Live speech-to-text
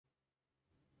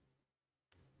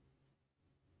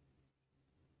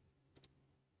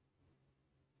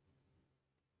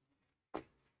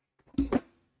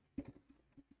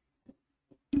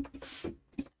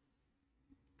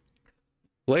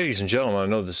Ladies and gentlemen, I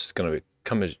know this is going to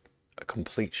come as a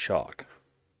complete shock.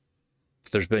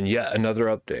 There's been yet another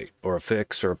update, or a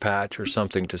fix, or a patch, or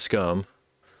something to SCUM.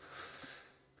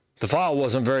 The file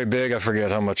wasn't very big, I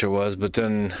forget how much it was, but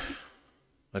then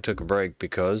I took a break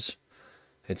because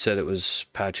it said it was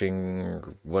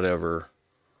patching whatever,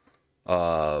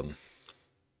 like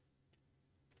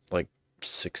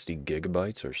 60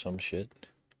 gigabytes or some shit.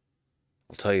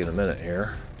 I'll tell you in a minute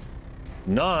here.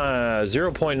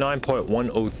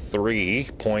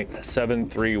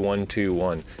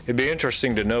 0.9.103.73121. It'd be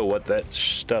interesting to know what that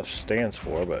stuff stands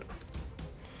for, but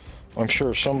I'm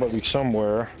sure somebody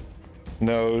somewhere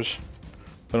knows.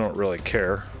 I don't really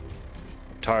care.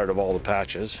 I'm tired of all the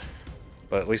patches,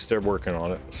 but at least they're working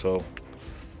on it, so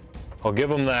I'll give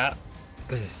them that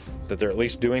they're at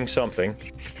least doing something.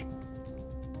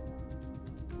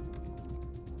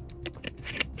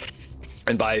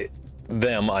 And by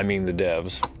them, I mean the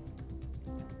devs.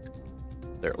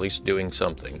 They're at least doing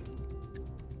something.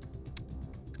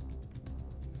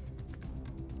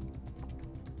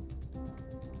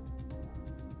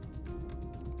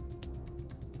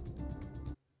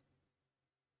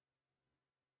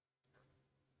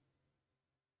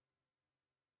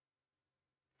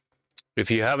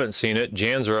 If you haven't seen it,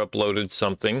 Janzer uploaded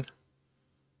something.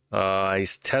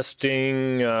 He's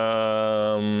testing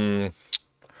the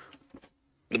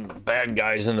bad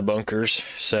guys in the bunkers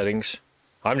settings.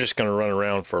 I'm just going to run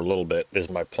around for a little bit is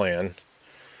my plan.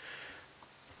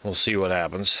 We'll see what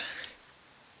happens.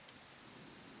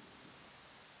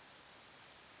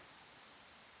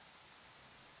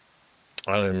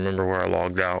 I don't even remember where I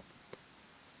logged out.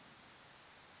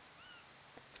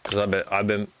 Because I've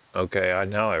been okay,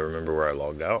 now I remember where I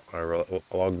logged out. I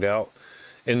logged out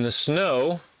in the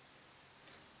snow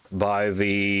by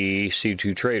the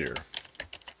C2 trader.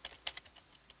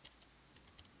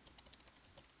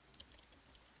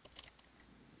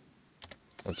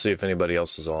 Let's see if anybody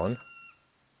else is on.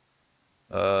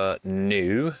 No.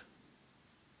 I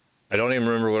don't even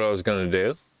remember what I was going to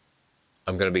do.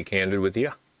 I'm going to be candid with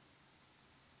you.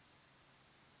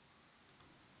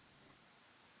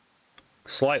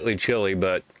 Slightly chilly,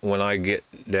 but when I get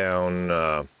down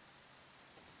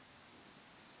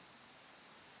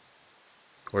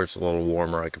where it's a little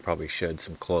warmer, I could probably shed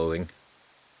some clothing.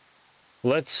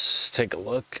 Let's take a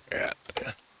look at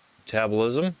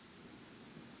metabolism.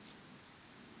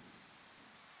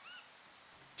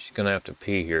 She's gonna have to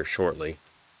pee here shortly.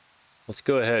 Let's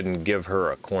go ahead and give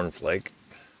her a cornflake.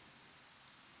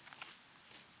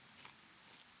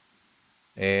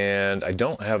 And I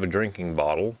don't have a drinking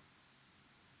bottle.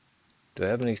 Do I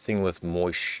have anything with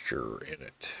moisture in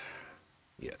it?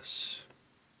 Yes.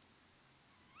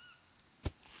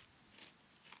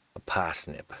 A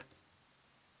parsnip.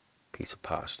 Piece of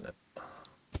parsnip.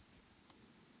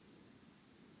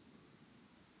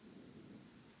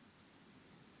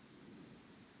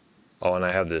 Oh, and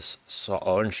I have this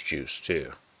orange juice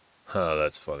too. Oh,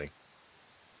 that's funny.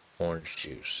 Orange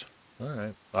juice. All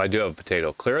right. I do have a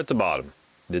potato. Clear at the bottom.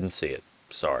 Didn't see it.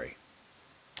 Sorry.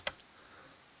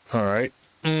 All right.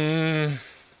 And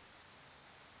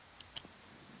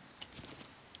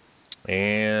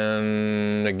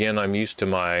again, I'm used to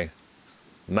my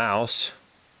mouse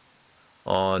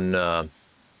on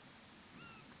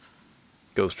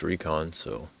Ghost Recon,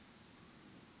 so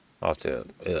I'll have to,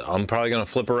 I'm probably going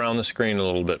to flip around the screen a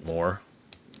little bit more.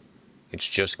 It's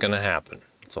just going to happen.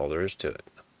 That's all there is to it.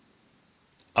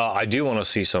 I do want to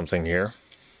see something here.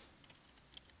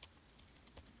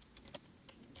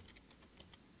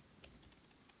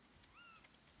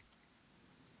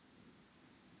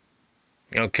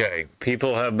 Okay,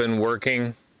 people have been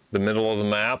working the middle of the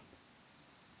map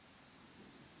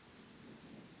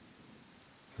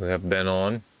who have been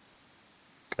on.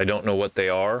 I don't know what they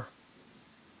are.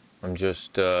 I'm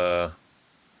just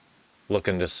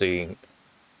looking to see.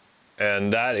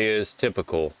 And that is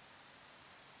typical.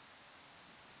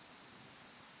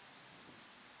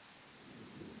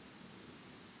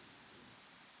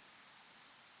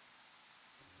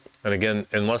 And again,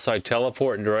 unless I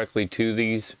teleport directly to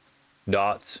these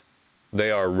dots,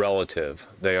 they are relative.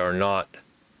 They are not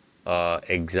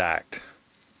exact.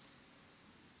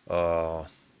 So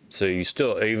you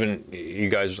still, even you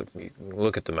guys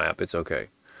look at the map, it's okay.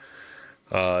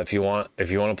 If you want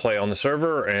to play on the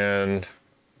server and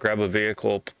grab a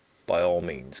vehicle, by all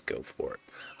means, go for it.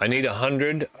 I need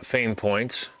 100 fame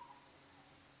points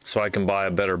so I can buy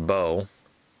a better bow.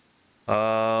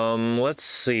 Let's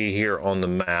see here on the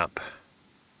map.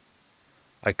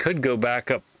 I could go back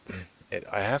up.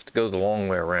 I have to go the long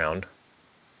way around.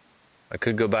 I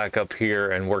could go back up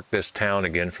here and work this town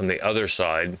again from the other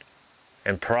side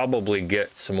and probably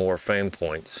get some more fame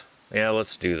points. Yeah,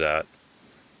 let's do that.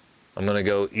 I'm gonna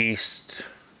go east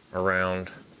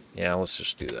around. Yeah, let's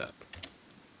just do that.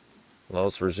 Well,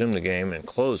 let's resume the game and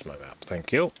close my map.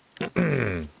 Thank you.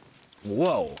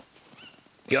 Whoa.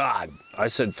 God, I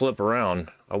said flip around.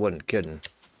 I wasn't kidding.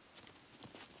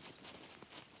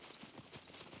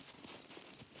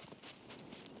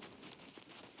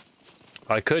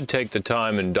 I could take the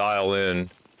time and dial in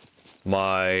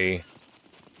my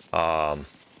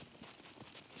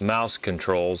mouse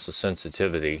controls, the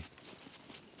sensitivity,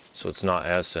 so it's not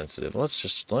as sensitive. Let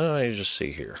me just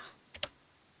see here.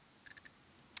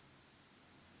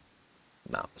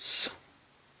 Mouse.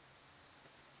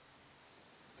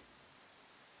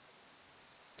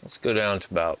 Let's go down to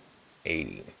about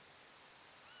 80.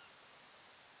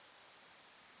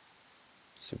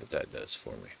 See what that does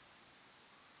for me.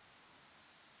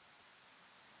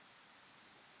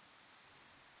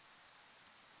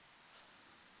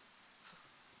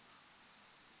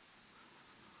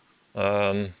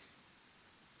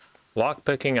 Lock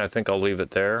picking, I think I'll leave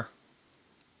it there.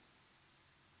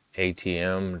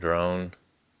 ATM, drone.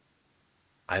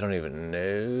 I don't even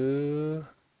know.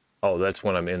 Oh, that's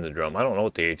when I'm in the drum. I don't know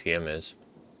what the ATM is.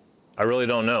 I really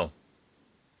don't know.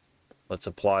 Let's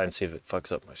apply and see if it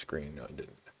fucks up my screen. No, it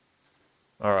didn't.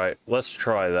 All right, let's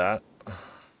try that.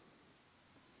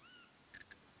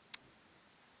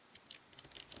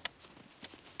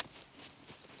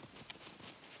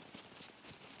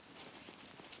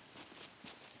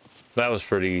 That was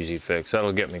pretty easy fix.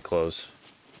 That'll get me close.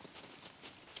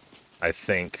 I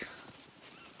think.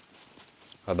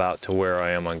 About to where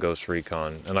I am on Ghost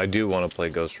Recon. And I do want to play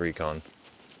Ghost Recon.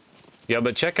 Yeah,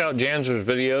 but check out Janzer's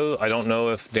video. I don't know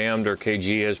if Damned or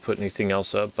KG has put anything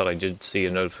else up, but I did see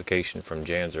a notification from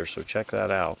Janzer, so check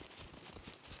that out.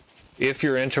 If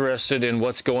you're interested in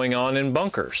what's going on in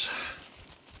bunkers.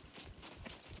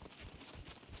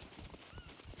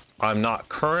 I'm not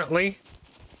currently,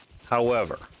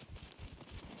 however.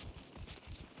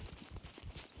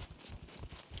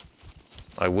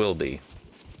 I will be.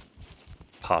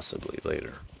 Possibly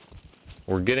later.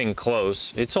 We're getting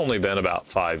close. It's only been about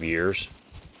 5 years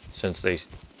since they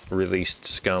released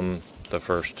SCUM, the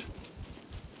first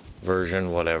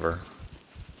version, whatever.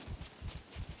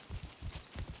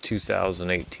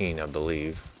 2018, I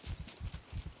believe.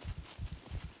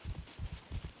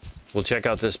 We'll check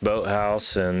out this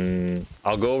boathouse, and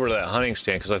I'll go over to that hunting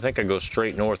stand because I think I go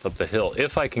straight north up the hill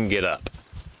if I can get up.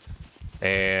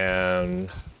 And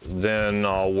then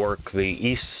I'll work the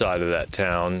east side of that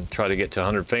town, try to get to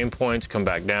 100 fame points, come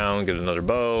back down, get another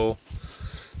bow,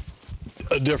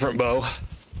 a different bow.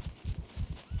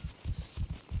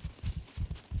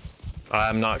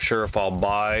 I'm not sure if I'll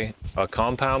buy a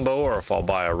compound bow or if I'll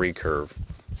buy a recurve,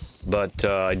 but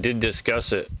I did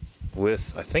discuss it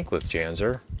with, I think with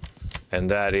Janzer, and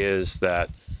that is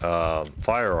that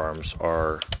firearms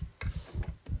are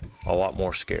a lot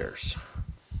more scarce.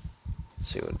 Let's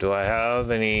see, do I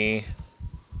have any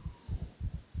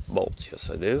bolts? Yes,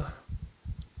 I do.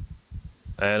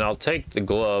 And I'll take the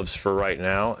gloves for right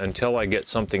now until I get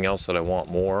something else that I want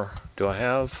more. Do I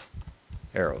have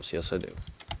arrows? Yes, I do.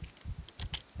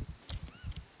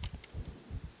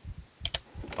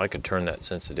 I could turn that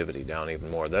sensitivity down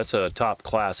even more. That's a top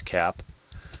class cap,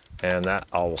 and that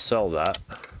I will sell that.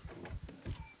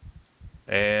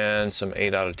 And some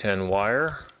 8 out of 10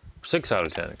 wire. 6 out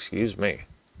of 10, excuse me.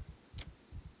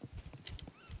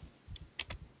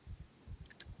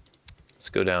 Let's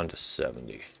go down to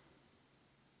 70.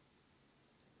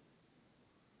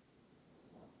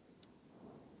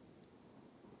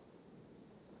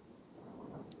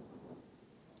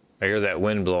 I hear that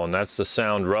wind blowing. That's the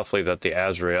sound roughly that the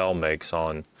Azrael makes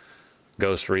on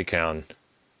Ghost Recon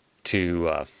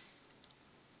to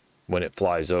when it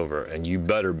flies over. And you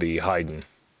better be hiding.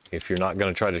 If you're not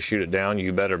going to try to shoot it down,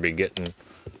 you better be getting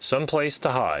someplace to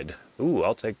hide. Ooh,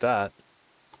 I'll take that.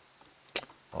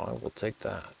 I will take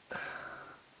that.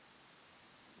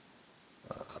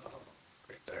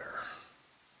 Right there.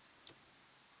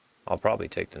 I'll probably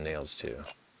take the nails too.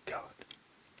 God.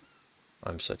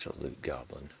 I'm such a loot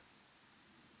goblin.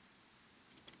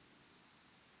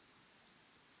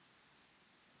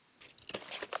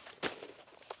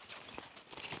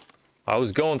 I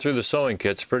was going through the sewing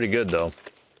kits pretty good though.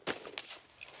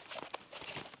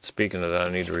 Speaking of that,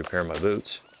 I need to repair my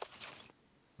boots.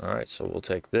 Alright, so we'll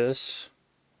take this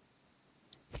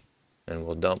and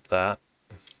we'll dump that.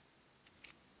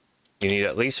 You need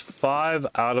at least 5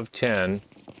 out of 10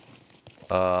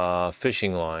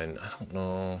 fishing line. I don't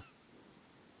know.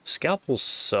 Scalpels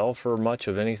sell for much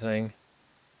of anything.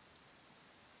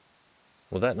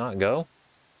 Will that not go?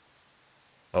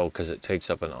 Oh, because it takes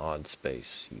up an odd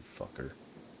space, you fucker.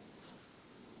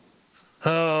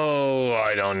 Oh,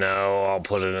 I don't know. I'll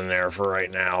put it in there for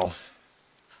right now.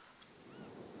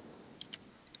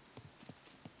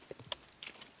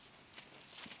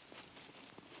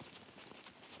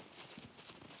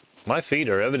 My feet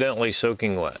are evidently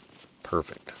soaking wet.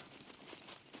 Perfect.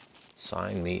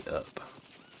 Sign me up.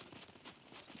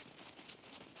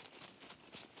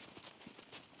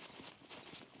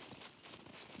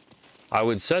 I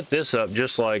would set this up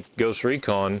just like Ghost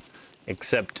Recon,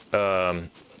 except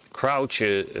crouch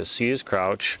is, C is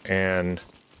crouch, and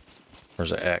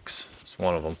there's an X. It's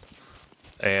one of them.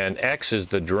 And X is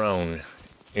the drone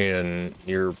in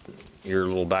your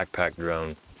little backpack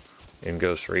drone in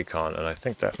Ghost Recon, and I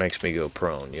think that makes me go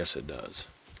prone. Yes, it does.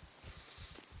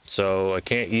 So I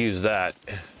can't use that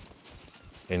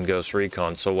in Ghost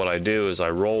Recon. So what I do is I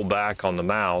roll back on the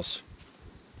mouse,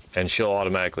 and she'll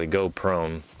automatically go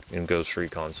prone in Ghost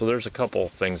Recon. So there's a couple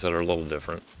things that are a little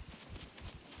different.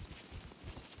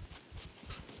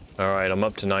 All right, I'm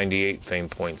up to 98 fame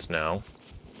points now.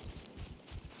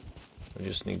 I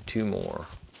just need 2 more.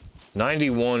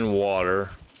 91 water.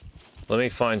 Let me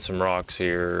find some rocks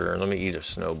here. Let me eat a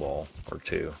snowball or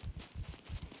 2.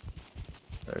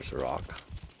 There's a rock.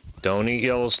 Don't eat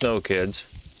yellow snow, kids.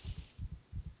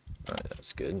 All right,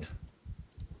 that's good.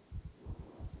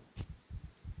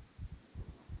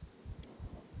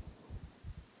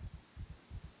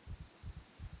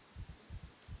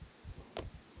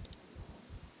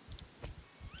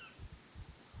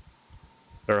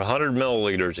 They're 100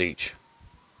 milliliters each.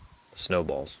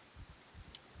 Snowballs.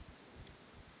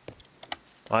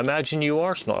 I imagine you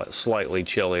are slightly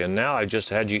chilly, and now I just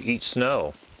had you eat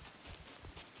snow.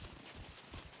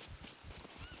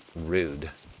 Rude.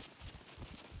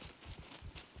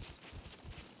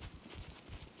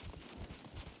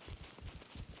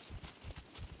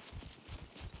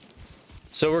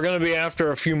 So we're going to be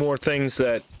after a few more things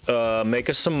that make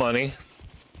us some money.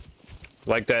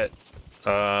 Like that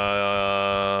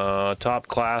top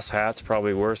class hat's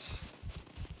probably worth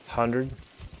 100,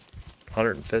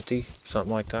 150,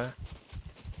 something like that.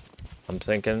 I'm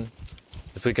thinking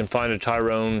if we can find a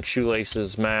Tyrone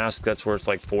shoelaces mask, that's worth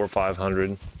like 400 or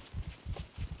 500.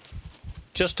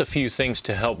 Just a few things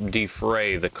to help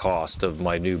defray the cost of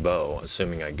my new bow,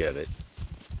 assuming I get it.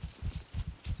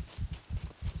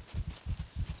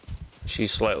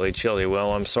 She's slightly chilly.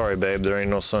 Well, I'm sorry, babe. There ain't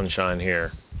no sunshine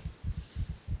here.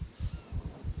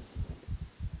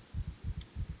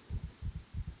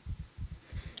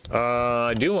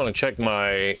 I do want to check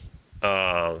my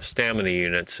stamina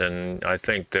units, and I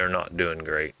think they're not doing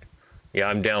great. Yeah,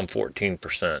 I'm down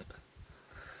 14%.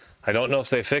 I don't know if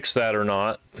they fixed that or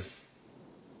not. As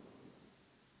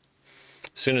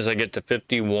soon as I get to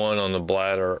 51 on the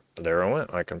bladder, there I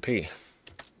went. I can pee.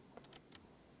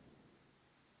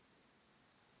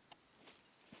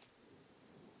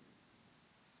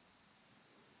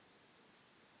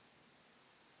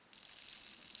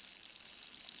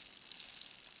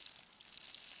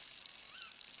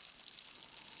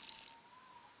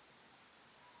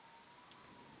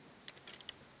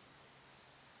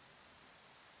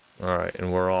 All right,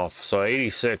 and we're off. So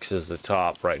 86 is the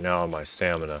top right now on my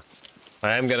stamina.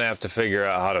 I am going to have to figure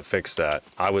out how to fix that.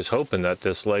 I was hoping that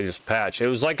this latest patch, it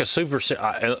was like a super...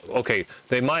 okay,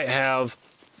 they might have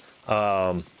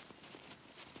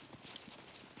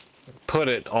put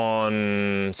it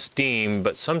on Steam,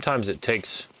 but sometimes it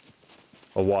takes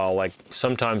a while. Like,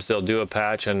 sometimes they'll do a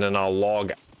patch and then I'll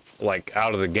log like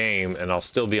out of the game and I'll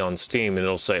still be on Steam and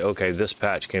it'll say, okay, this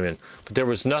patch came in. But there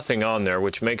was nothing on there,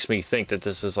 which makes me think that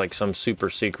this is like some super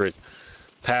secret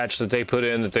patch that they put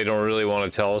in that they don't really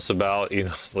want to tell us about, you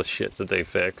know, the shit that they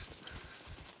fixed.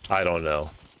 I don't know.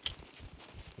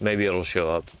 Maybe it'll show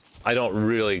up. I don't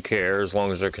really care as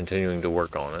long as they're continuing to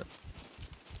work on it.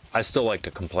 I still like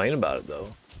to complain about it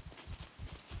though.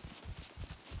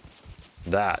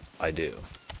 That I do.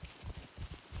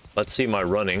 Let's see my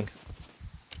running.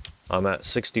 I'm at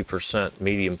 60%,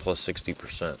 medium plus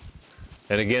 60%.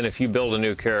 And again, if you build a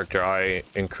new character, I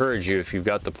encourage you, if you've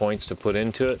got the points to put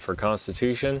into it for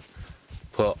Constitution,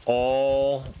 put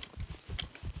all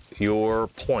your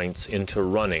points into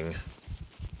running,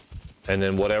 and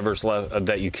then whatever's left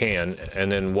that you can, and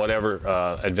then whatever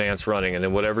advanced running, and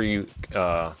then whatever you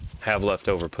have left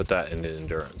over, put that into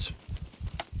endurance.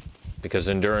 Because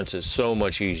endurance is so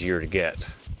much easier to get.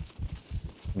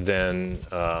 Then,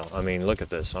 I mean, look at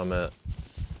this. I'm at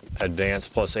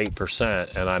advanced plus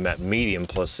 8%, and I'm at medium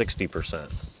plus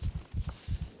 60%.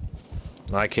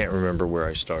 I can't remember where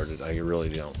I started. I really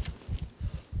don't.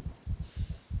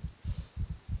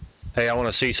 Hey, I want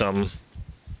to see something.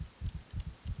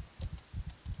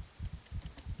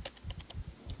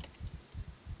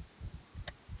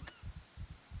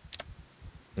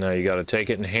 Now you got to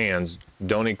take it in hands.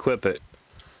 Don't equip it.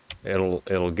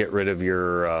 It'll get rid of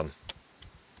your. And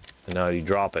now you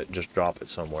drop it. Just drop it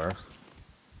somewhere.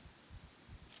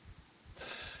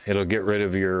 It'll get rid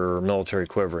of your military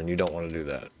quiver, and you don't want to do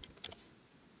that.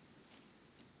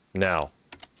 Now,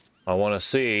 I want to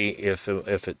see if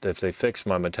they fix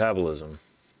my metabolism,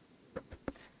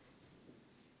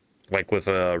 like with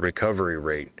a recovery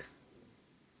rate.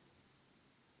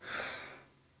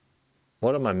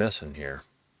 What am I missing here?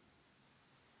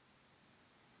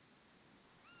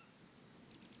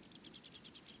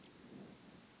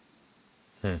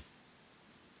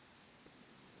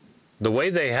 The way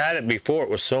they had it before, it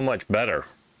was so much better.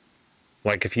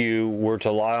 Like if you were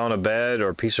to lie on a bed or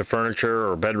a piece of furniture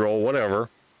or bedroll, whatever,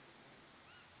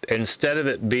 instead of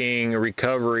it being a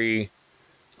recovery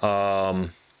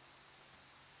like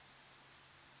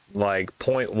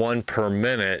 0.1 per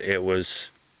minute, it was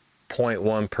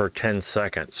 0.1 per 10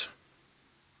 seconds.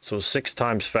 So 6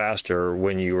 times faster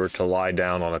when you were to lie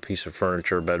down on a piece of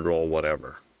furniture, bedroll,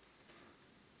 whatever.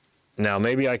 Now,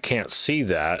 maybe I can't see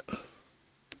that.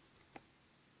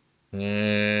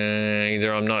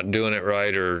 Either I'm not doing it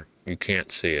right or you can't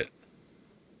see it.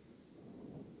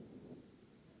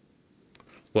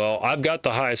 Well, I've got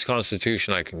the highest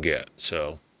constitution I can get,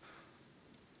 so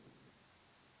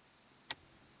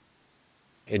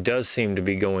it does seem to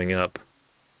be going up.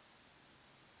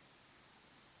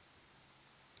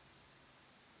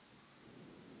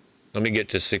 Let me get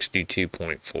to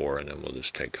 62.4 and then we'll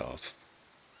just take off.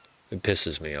 It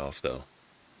pisses me off though.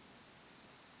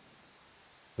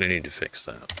 They need to fix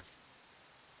that.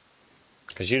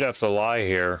 Because you'd have to lie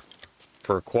here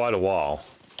for quite a while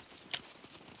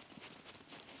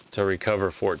to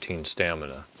recover 14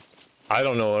 stamina. I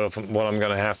don't know what I'm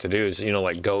going to have to do is, you know,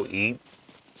 like go eat.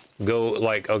 Go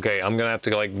like, okay, I'm going to have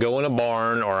to like go in a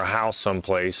barn or a house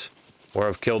someplace where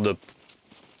I've killed the,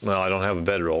 well, I don't have a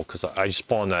bedroll because I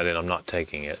spawned that in. I'm not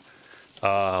taking it.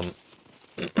 I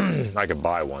could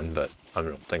buy one, but I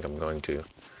don't think I'm going to.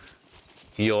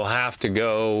 You'll have to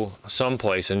go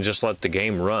someplace and just let the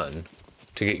game run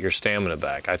to get your stamina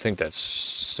back. I think that's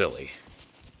silly.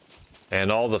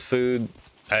 And all the food,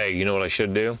 hey, you know what I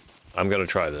should do? I'm gonna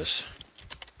try this.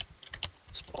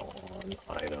 Spawn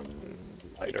item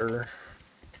lighter.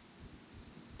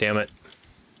 Damn it.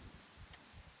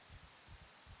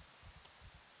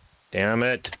 Damn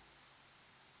it.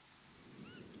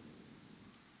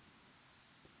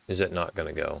 Is it not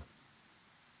gonna go?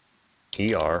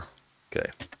 ER. Okay.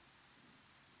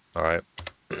 All right.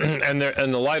 and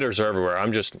the lighters are everywhere.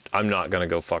 I'm not gonna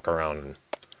go fuck around and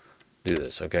do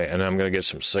this, okay? And I'm gonna get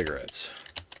some cigarettes.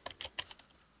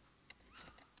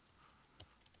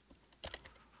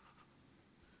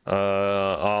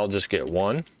 I'll just get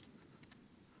one.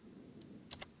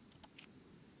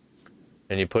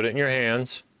 And you put it in your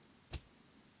hands,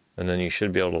 and then you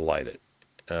should be able to light it.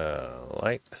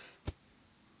 Light.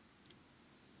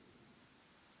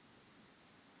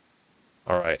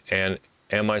 All right, and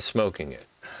am I smoking it?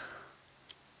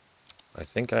 I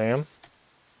think I am.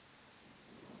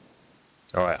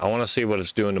 All right, I want to see what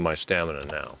it's doing to my stamina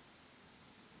now.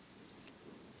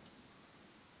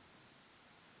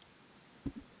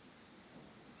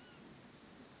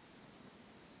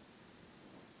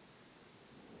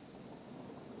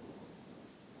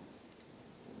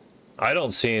 I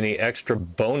don't see any extra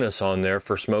bonus on there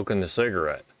for smoking the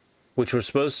cigarette, which was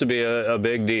supposed to be a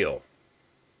big deal.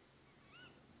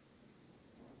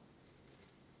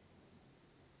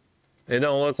 It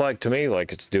don't look like to me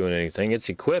like it's doing anything. It's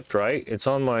equipped, right? It's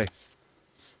on my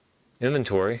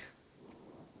inventory.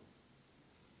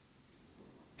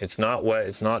 It's not wet,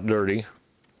 it's not dirty.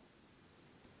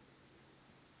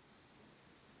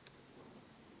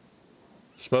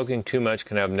 Smoking too much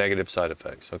can have negative side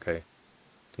effects. Okay.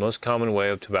 The most common way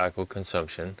of tobacco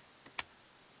consumption.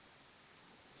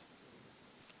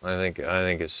 I think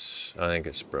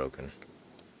it's broken.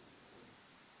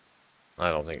 I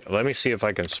don't think. Let me see if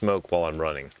I can smoke while I'm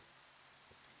running.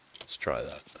 Let's try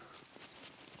that.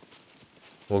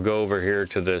 We'll go over here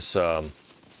to this here.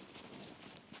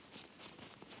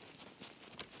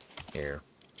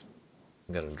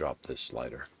 I'm gonna drop this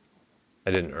lighter.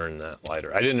 I didn't earn that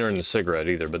lighter. I didn't earn the cigarette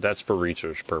either, but that's for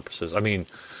research purposes. I mean,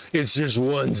 it's just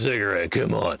one cigarette.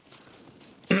 Come on.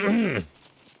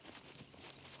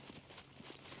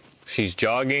 She's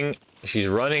jogging, she's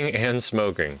running and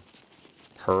smoking.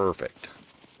 Perfect.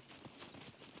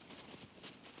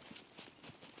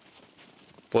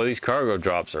 Boy, these cargo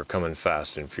drops are coming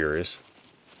fast and furious.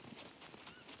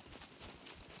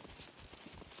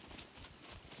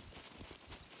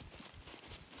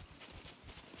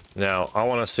 Now, I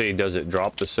want to see, does it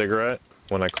drop the cigarette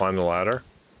when I climb the ladder?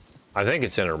 I think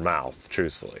it's in her mouth,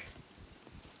 truthfully.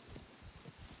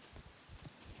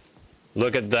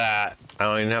 Look at that. I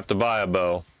don't even have to buy a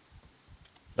bow.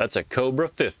 That's a Cobra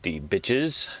 50,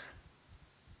 bitches.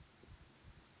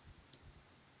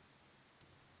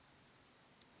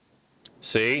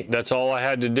 See, that's all I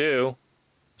had to do.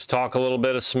 Was talk a little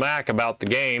bit of smack about the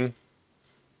game.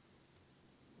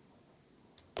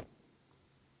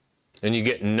 And you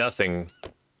get nothing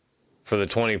for the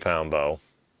 20-pound bow.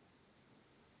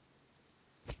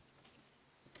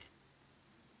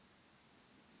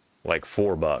 Like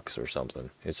 $4 or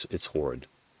something. It's horrid.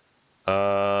 Do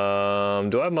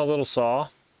I have my little saw?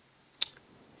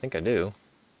 I think I do.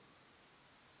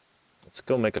 Let's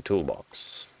go make a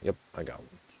toolbox. Yep, I got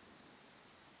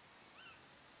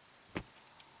one.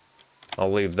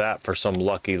 I'll leave that for some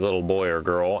lucky little boy or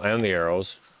girl, and the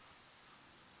arrows.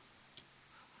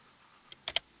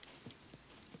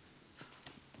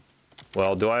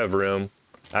 Well, do I have room?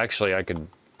 Actually, I could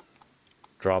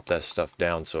drop that stuff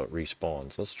down so it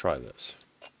respawns. Let's try this.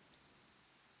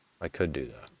 I could do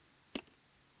that.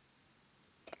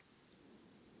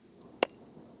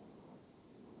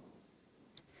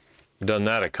 Done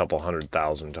that a couple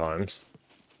 100,000 times.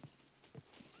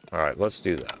 All right, let's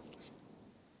do that.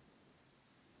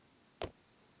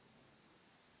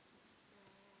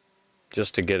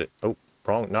 Just to get it, oh,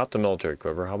 wrong, not the military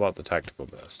quiver. How about the tactical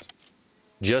vest?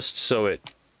 Just so it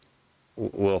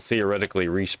will theoretically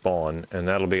respawn, and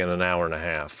that'll be in an hour and a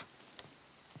half.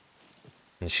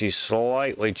 And she's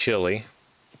slightly chilly.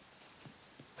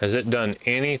 Has it done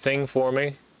anything for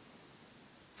me?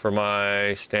 For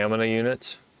my stamina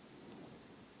units?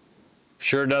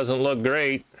 Sure doesn't look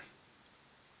great.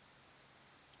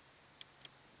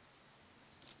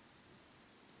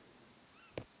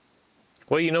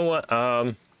 Well, you know what?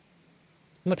 How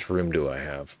much room do I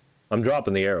have? I'm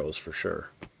dropping the arrows for sure.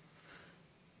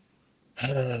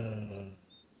 Okay.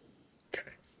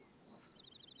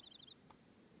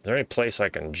 Is there any place I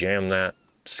can jam that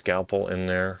scalpel in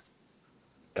there?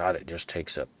 God, it just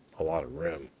takes up a lot of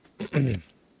room.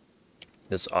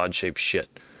 This odd-shaped shit.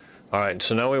 All right,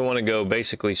 so now we want to go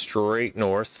basically straight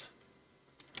north.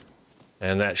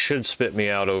 And that should spit me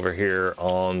out over here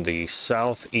on the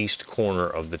southeast corner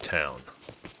of the town.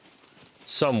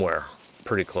 Somewhere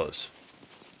pretty close.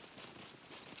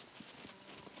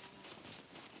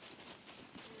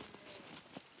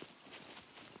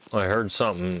 I heard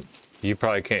something. You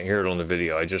probably can't hear it on the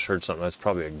video. I just heard something. That's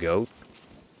probably a goat.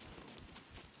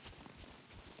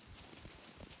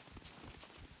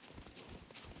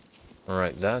 All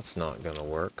right, that's not gonna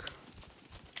work.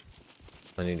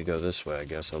 I need to go this way, I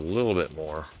guess, a little bit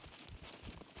more,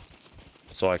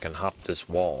 so I can hop this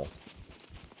wall.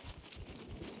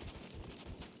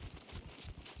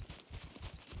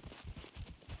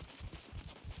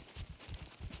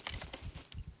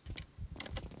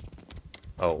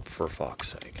 Oh, for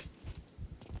fuck's sake.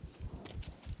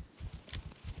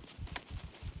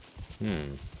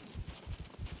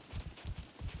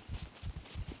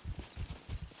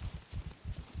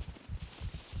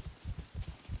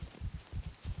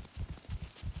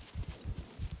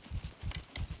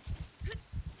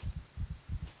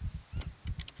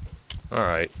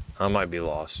 Alright, I might be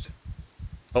lost.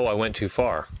 Oh, I went too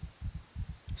far.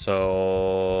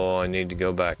 So I need to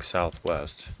go back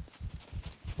southwest.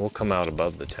 We'll come out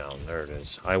above the town. There it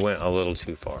is. I went a little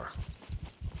too far.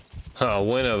 Huh,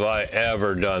 when have I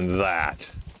ever done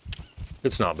that?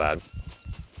 It's not bad.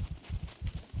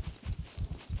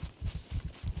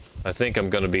 I think I'm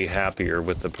going to be happier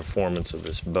with the performance of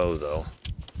this bow, though.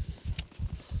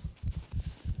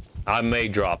 I may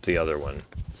drop the other one.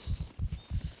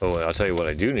 Oh, I'll tell you what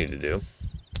I do need to do.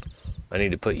 I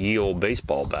need to put ye old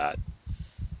baseball bat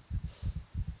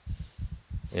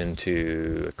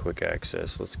into a quick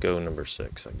access. Let's go number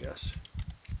 6, I guess.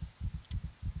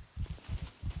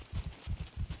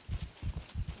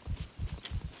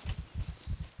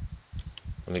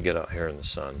 Let me get out here in the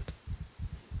sun.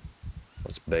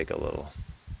 Let's bake a little.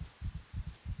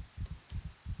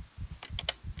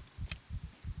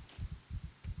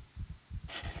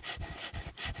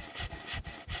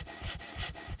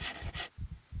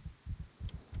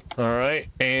 All right,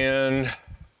 and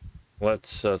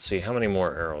let's see, how many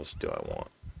more arrows do I want?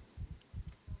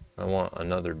 I want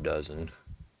another dozen,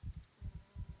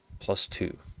 plus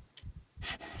 2.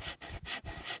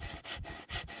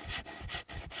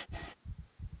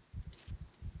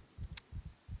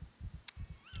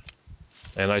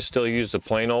 And I still use the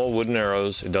plain old wooden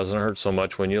arrows. It doesn't hurt so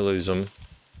much when you lose them.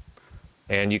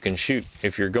 And you can shoot,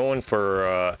 if you're going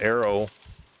for arrow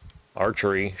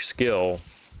archery skill,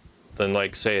 then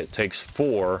like say it takes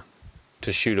 4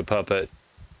 to shoot a puppet,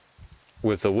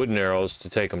 with the wooden arrows to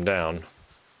take them down.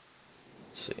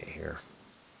 Let's see here.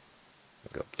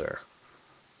 Go up there.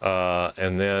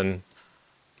 And then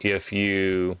if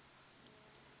you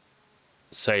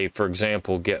say, for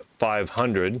example, get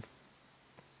 500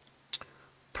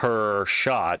 per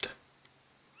shot,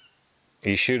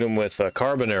 you shoot them with a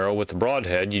carbon arrow with the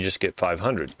broadhead, you just get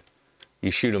 500. You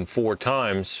shoot them 4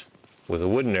 times with a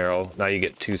wooden arrow, now you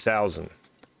get 2,000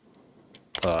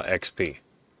 XP.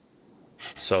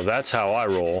 So that's how I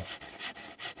roll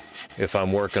if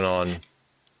I'm working on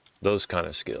those kind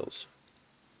of skills.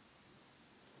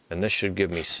 And this should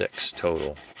give me 6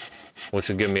 total, which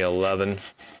would give me 11.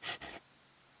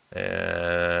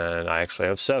 And I actually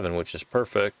have 7, which is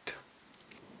perfect.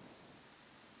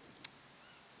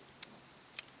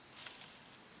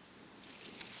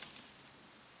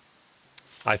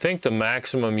 I think the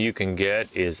maximum you can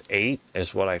get is 8,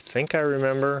 is what I think I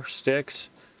remember, sticks.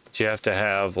 But you have to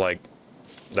have like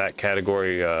that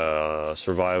category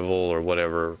survival or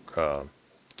whatever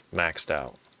maxed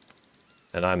out.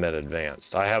 And I'm at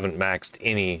advanced. I haven't maxed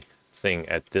anything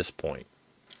at this point.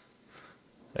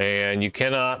 And you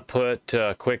cannot put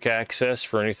quick access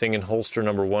for anything in holster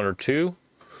number 1 or 2.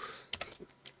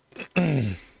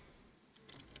 They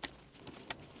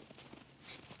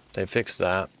fixed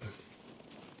that.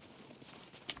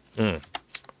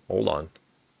 Hold on.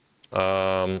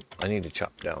 I need to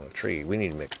chop down a tree. We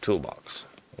need to make a toolbox.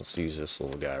 Let's use this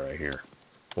little guy right here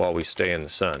while we stay in the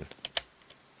sun.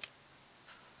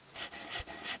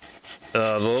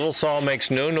 The little saw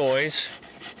makes no noise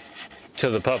to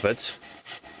the puppets,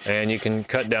 and you can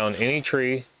cut down any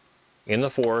tree in the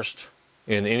forest,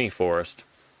 in any forest,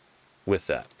 with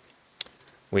that.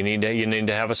 You need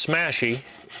to have a smashy,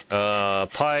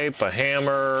 pipe, a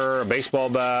hammer, a baseball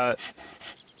bat,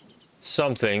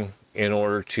 something in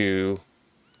order to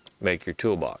make your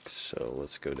toolbox. So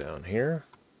let's go down here.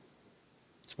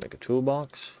 Let's make a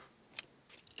toolbox.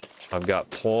 I've got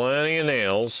plenty of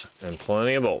nails and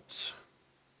plenty of bolts.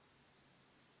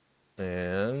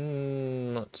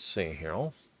 And let's see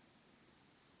here.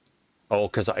 Oh,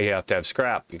 because you have to have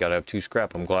scrap. You got to have 2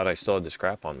 scrap. I'm glad I still had the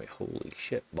scrap on me. Holy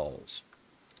shit balls.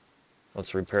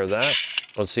 Let's repair that.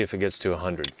 Let's see if it gets to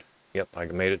 100. Yep, I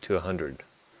made it to 100.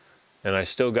 And I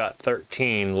still got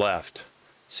 13 left.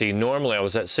 See, normally I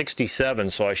was at 67,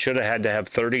 so I should have had to have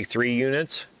 33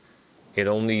 units. It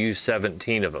only used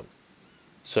 17 of them.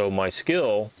 So my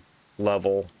skill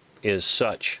level is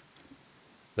such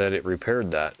that it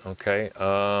repaired that. Okay,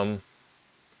 let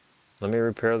me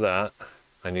repair that.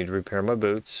 I need to repair my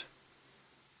boots.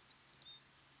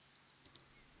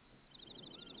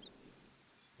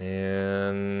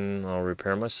 And I'll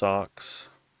repair my socks.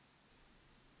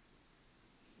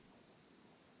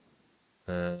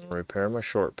 And repair my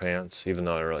short pants, even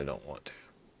though I really don't want to.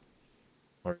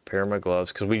 I'll repair my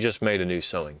gloves, because we just made a new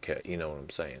sewing kit, you know what I'm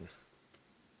saying.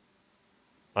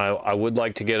 I would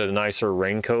like to get a nicer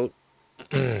raincoat.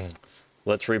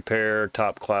 Let's repair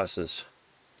top class's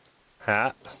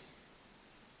hat.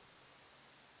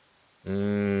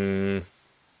 I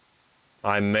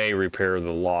may repair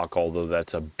the lock, although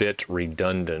that's a bit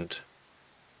redundant.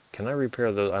 Can I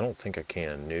repair those? I don't think I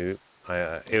can. Nope.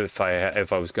 If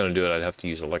I was going to do it, I'd have to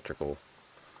use electrical.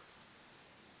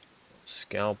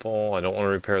 Scalpel. I don't want to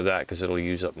repair that because it'll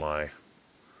use up my.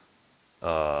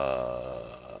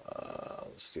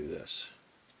 Let's do this.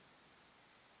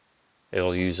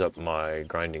 It'll use up my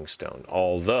grinding stone.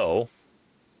 Although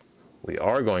we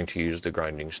are going to use the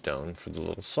grinding stone for the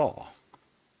little saw.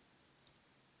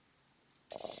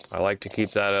 I like to keep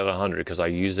that at 100 because I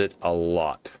use it a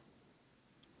lot.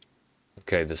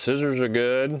 Okay, the scissors are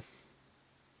good.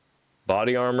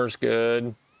 Body armor's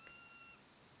good.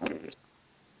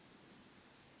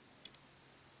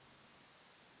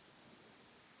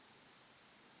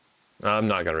 I'm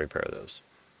not going to repair those.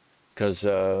 Because,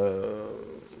 let's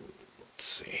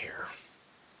see here.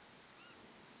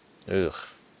 Ugh.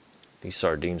 These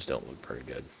sardines don't look very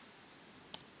good.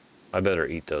 I better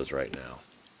eat those right now.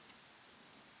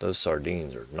 Those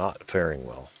sardines are not faring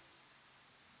well.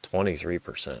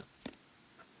 23%.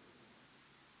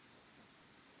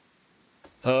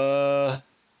 All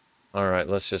right,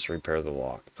 let's just repair the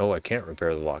lock. Oh, I can't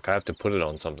repair the lock. I have to put it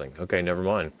on something. Okay, never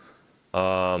mind.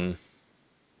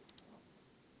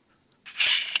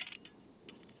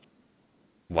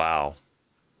 Wow.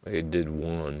 It did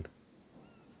 1.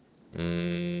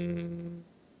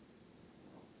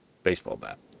 Baseball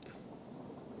bat.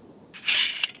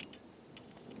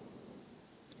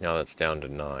 Now that's down to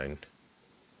 9.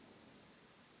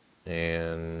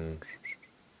 And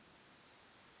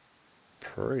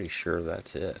pretty sure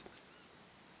that's it.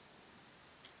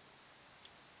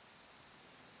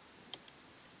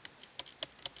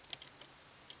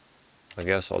 I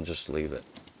guess I'll just leave it.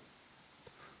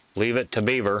 Leave it to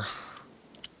beaver.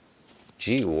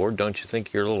 Gee, Ward, don't you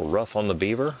think you're a little rough on the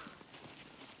beaver?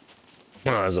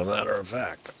 Well, as a matter of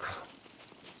fact.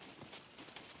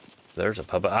 There's a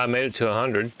puppet. I made it to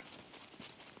 100.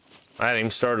 I hadn't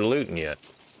even started looting yet.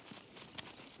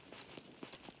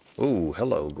 Ooh,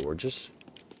 hello, gorgeous.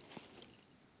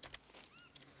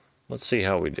 Let's see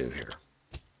how we do here.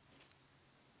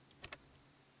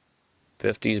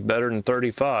 50 is better than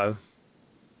 35.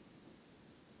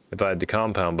 If I had the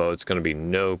compound bow, it's going to be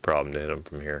no problem to hit him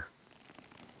from here.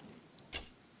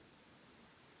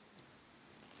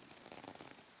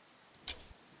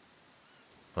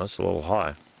 That's a little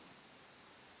high.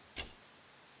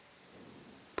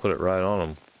 Put it right on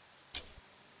him.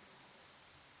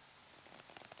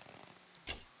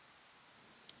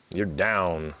 You're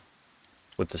down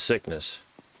with the sickness.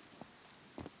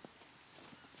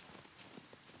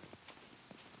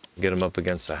 Get him up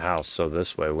against the house so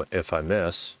this way, if I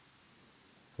miss,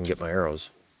 I can get my arrows.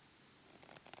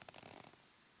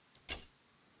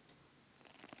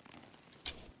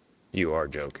 You are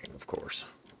joking, of course.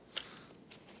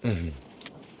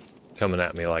 Coming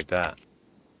at me like that.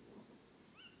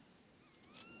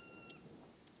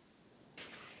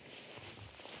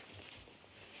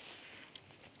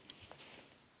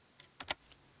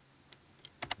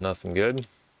 Nothing good.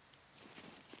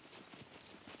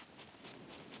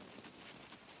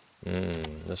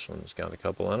 This one's got a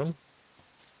couple in them.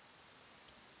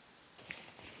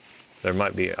 There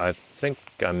might be, I think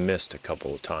I missed a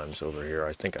couple of times over here.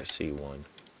 I think I see one.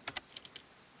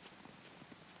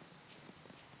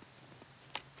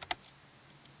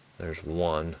 There's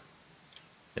one.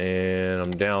 And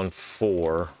I'm down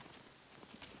 4.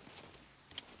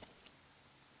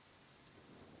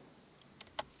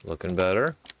 Looking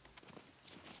better.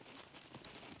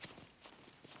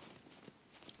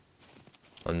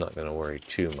 I'm not going to worry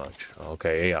too much.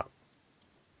 Okay, yeah.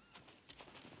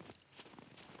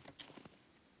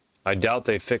 I doubt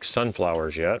they fixed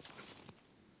sunflowers yet.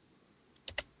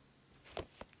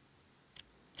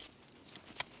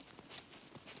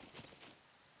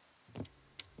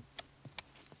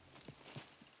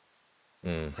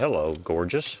 Hello,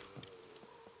 gorgeous.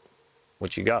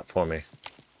 What you got for me?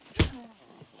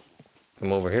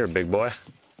 Come over here, big boy.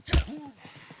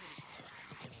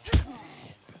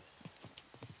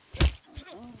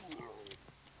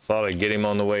 Thought I'd get him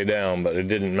on the way down, but it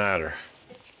didn't matter.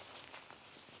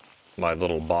 My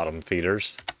little bottom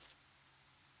feeders.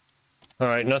 All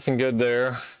right, nothing good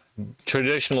there.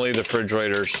 Traditionally, the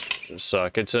refrigerators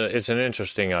suck. It's an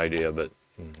interesting idea, but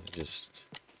just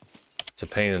it's a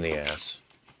pain in the ass.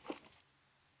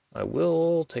 I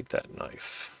will take that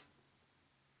knife.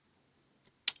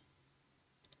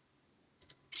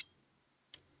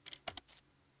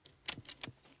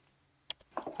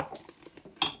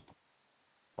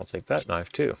 I'll take that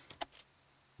knife too.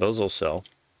 Those will sell.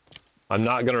 I'm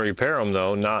not going to repair them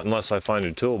though, not unless I find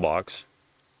a toolbox.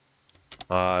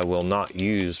 I will not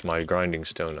use my grinding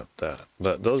stone up that.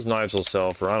 But those knives will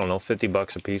sell for, I don't know, 50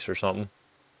 bucks a piece or something.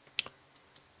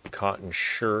 Cotton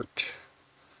shirt.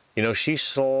 You know, she's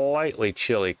slightly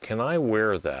chilly. Can I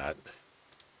wear that?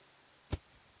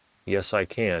 Yes, I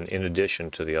can, in addition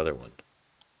to the other one.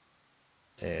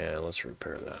 And let's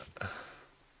repair that.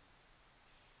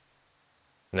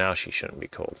 Now she shouldn't be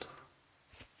cold.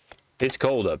 It's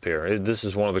cold up here. This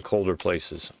is one of the colder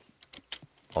places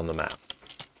on the map.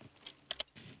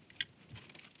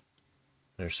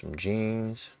 There's some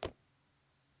jeans.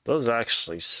 Those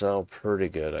actually sell pretty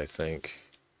good, I think.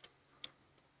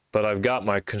 But I've got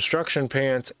my construction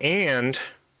pants and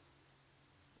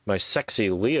my sexy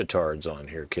leotards on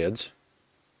here, kids.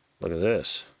 Look at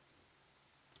this.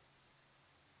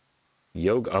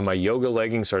 My yoga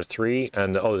leggings are 3,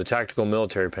 and the tactical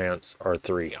military pants are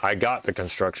 3. I got the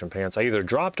construction pants. I either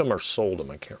dropped them or sold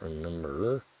them. I can't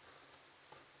remember.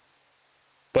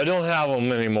 But I don't have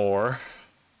them anymore.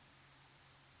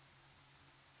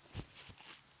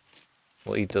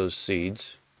 We'll eat those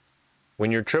seeds.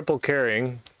 When you're triple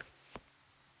carrying,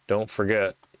 don't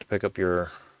forget to pick up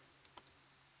your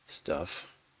stuff.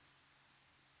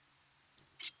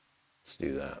 Let's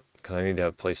do that, because I need to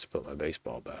have a place to put my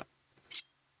baseball bat.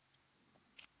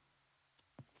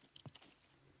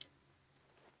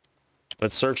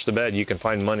 Let's search the bed. You can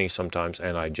find money sometimes,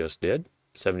 and I just did.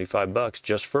 75 bucks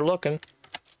just for looking.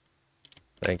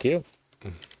 Thank you.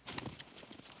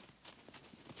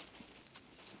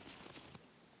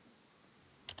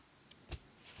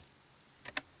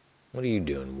 What are you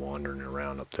doing wandering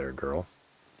around up there, girl?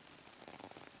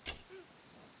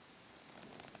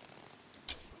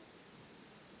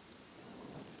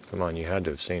 Come on, you had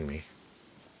to have seen me.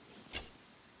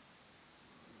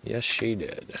 Yes, she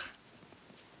did.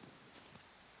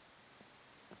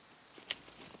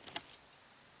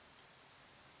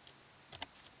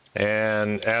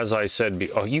 And as I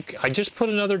said, I just put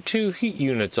another 2 heat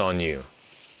units on you.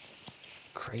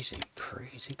 Crazy,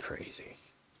 crazy, crazy.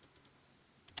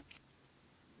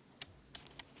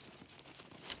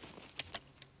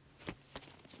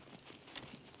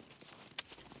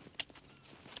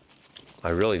 I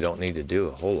really don't need to do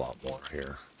a whole lot more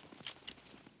here.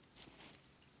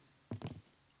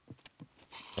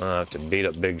 I have to beat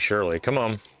up Big Shirley. Come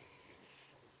on.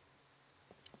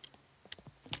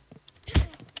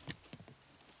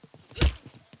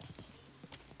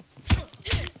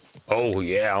 Oh,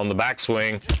 yeah, on the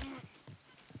backswing.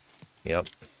 Yep.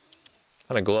 What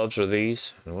kind of gloves are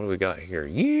these? And what do we got here?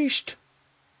 Yeast.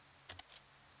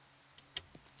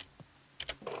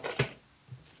 I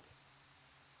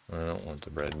don't want the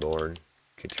breadboard.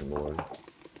 Kitchen board.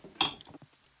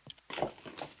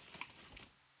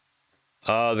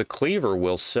 The cleaver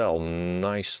will sell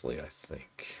nicely, I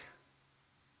think.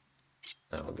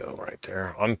 That'll go right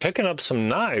there. I'm picking up some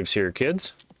knives here,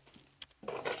 kids.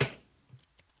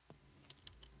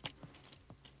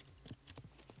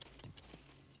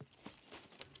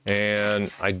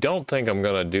 And I don't think I'm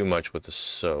gonna do much with the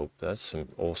soap. That's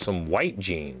some white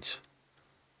jeans.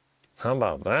 How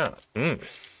about that?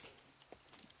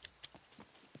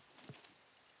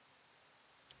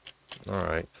 All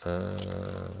right.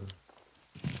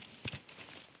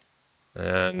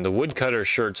 And the woodcutter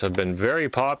shirts have been very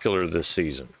popular this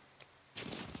season.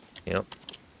 Yep,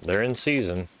 they're in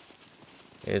season.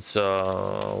 It's a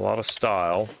lot of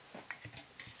style.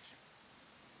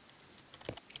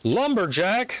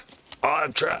 Lumberjack,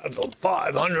 I've traveled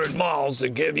 500 miles to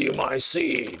give you my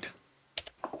seed.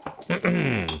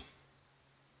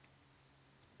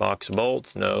 Box of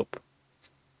bolts, nope.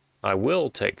 I will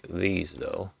take these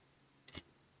though.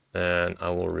 And I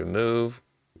will remove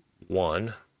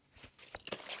one.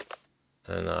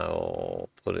 And I'll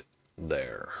put it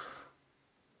there.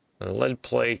 And a lead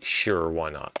plate, sure, why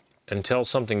not? Until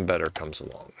something better comes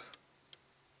along.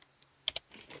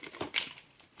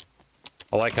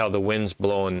 I like how the wind's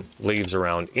blowing leaves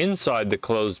around inside the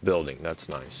closed building. That's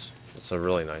nice. It's a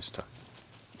really nice touch.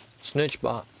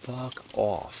 Snitchbot, fuck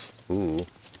off. Ooh.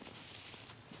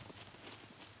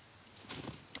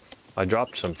 I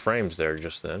dropped some frames there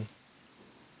just then.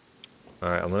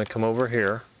 All right, I'm gonna come over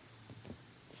here.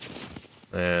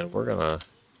 And we're gonna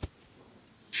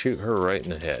shoot her right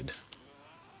in the head.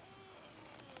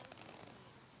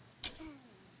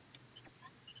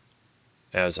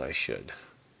 As I should.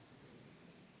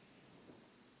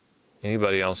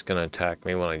 Anybody else gonna attack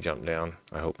me when I jump down?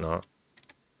 I hope not.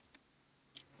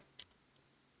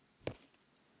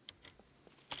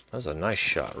 That's a nice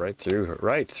shot right through her,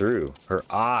 right through her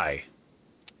eye.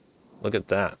 Look at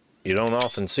that. You don't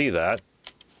often see that.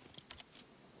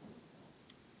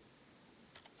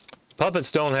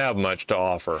 Puppets don't have much to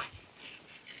offer,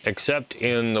 except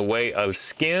in the way of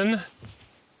skin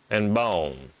and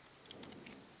bone.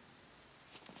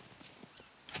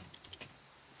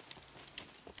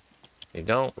 They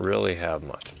don't really have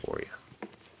much for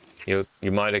you.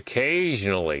 You might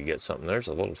occasionally get something. There's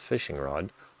a little fishing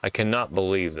rod. I cannot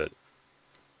believe that.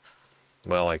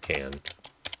 Well, I can.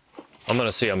 I'm going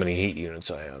to see how many heat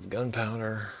units I have.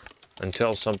 Gunpowder.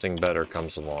 Until something better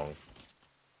comes along.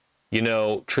 You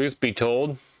know, truth be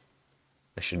told,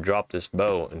 I should drop this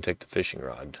bow and take the fishing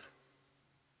rod.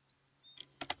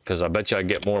 Because I bet you I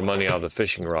get more money out of the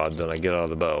fishing rod than I get out of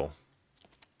the bow.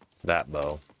 That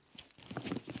bow.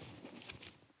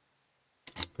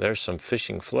 There's some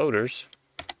fishing floaters.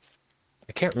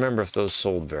 I can't remember if those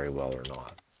sold very well or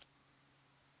not.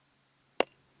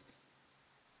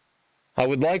 I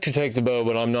would like to take the bow,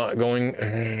 but I'm not going.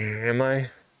 Am I?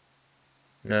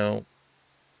 No.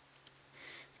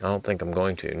 I don't think I'm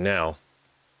going to. Now,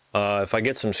 if I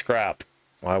get some scrap,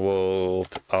 I'll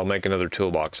make another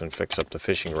toolbox and fix up the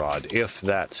fishing rod, if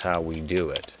that's how we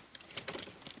do it.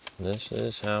 This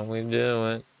is how we do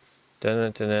it.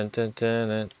 Dun, dun, dun, dun, dun,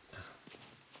 dun.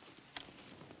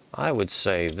 I would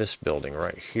say this building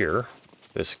right here,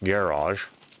 this garage,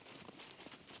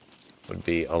 would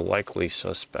be a likely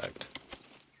suspect.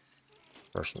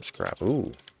 Or some scrap.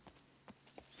 Ooh.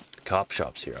 The cop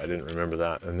shop's here. I didn't remember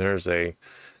that. And there's a...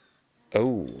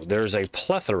 Oh, there's a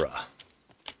plethora.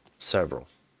 Several.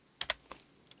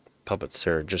 Puppets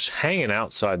there just hanging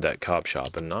outside that cop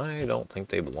shop, and I don't think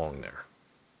they belong there.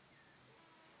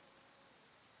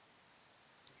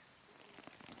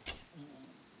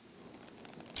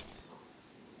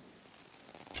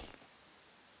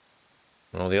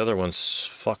 Well, the other one's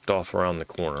fucked off around the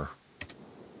corner.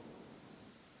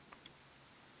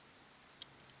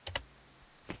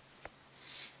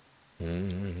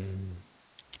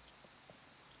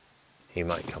 He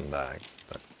might come back,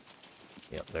 but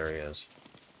yep, there he is.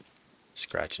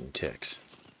 Scratching ticks.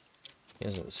 He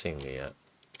hasn't seen me yet.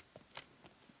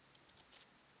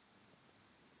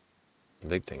 The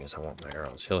big thing is I want my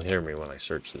arrows. He'll hear me when I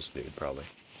search this dude, probably.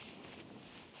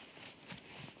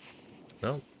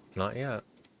 Nope, not yet.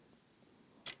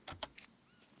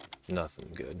 Nothing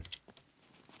good.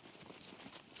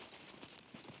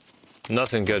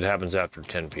 Nothing good happens after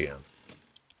 10 p.m.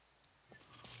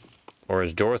 Or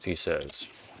as Dorothy says,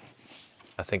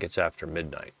 I think it's after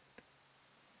midnight.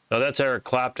 No, that's Eric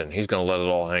Clapton. He's going to let it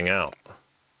all hang out.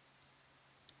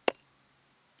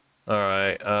 All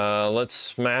right,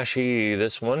 let's smashy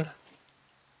this one.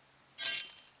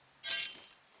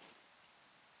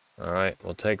 All right,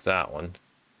 we'll take that one.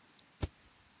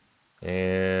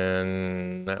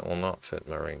 And that will not fit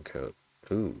my raincoat.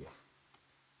 Ooh.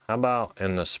 How about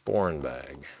in the sporn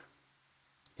bag?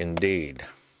 Indeed.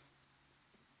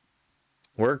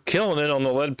 We're killing it on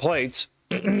the lead plates.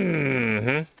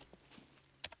 Some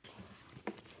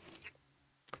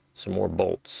more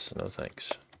bolts. No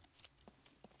thanks.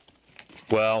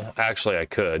 Well, actually I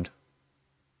could.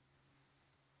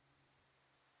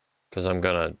 Because I'm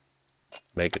gonna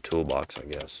make a toolbox, I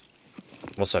guess.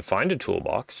 Unless I find a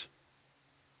toolbox.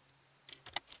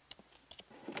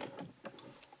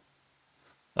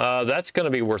 That's gonna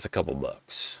be worth a couple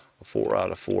bucks. 4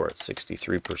 out of 4 at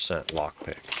 63%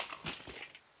 lockpick.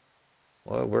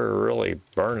 Well, we're really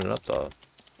burning up the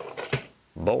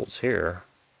bolts here.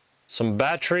 Some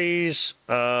batteries.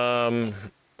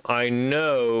 I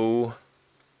know.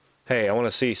 Hey, I want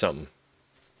to see something.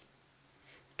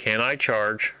 Can I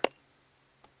charge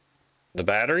the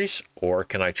batteries, or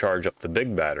can I charge up the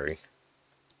big battery?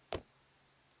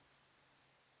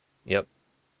 Yep.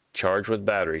 Charge with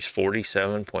batteries,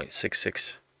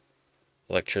 47.66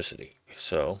 electricity.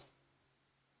 So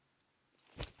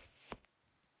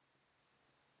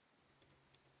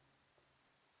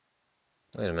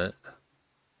wait a minute.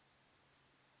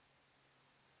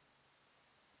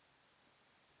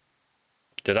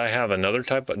 Did I have another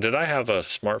type of, did I have a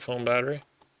smartphone battery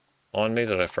on me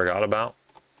that I forgot about?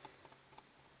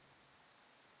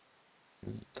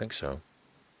 I think so.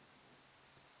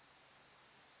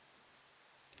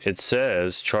 It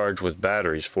says charge with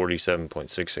batteries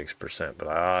 47.66%, but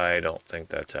I don't think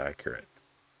that's accurate.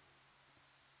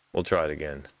 We'll try it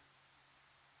again.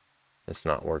 It's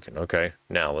not working. Okay,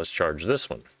 now let's charge this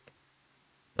one.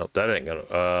 Nope, that ain't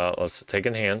gonna, let's take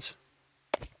in hands.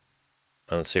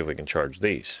 And let's see if we can charge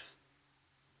these.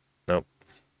 Nope.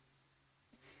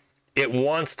 It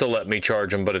wants to let me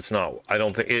charge them, but it's not. I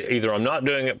don't think, either I'm not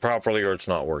doing it properly or it's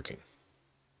not working.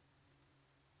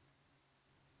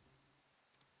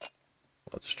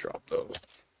 Let's drop those.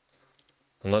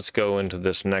 And let's go into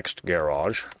this next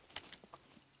garage.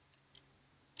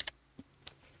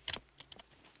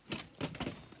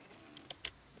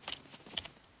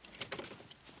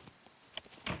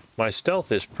 My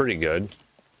stealth is pretty good.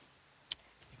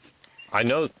 I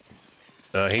know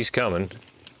he's coming.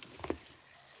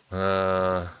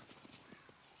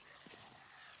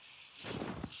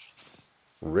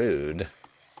 Rude.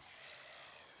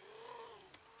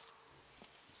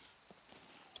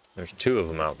 There's 2 of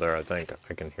them out there, I think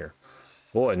I can hear.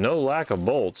 Boy, no lack of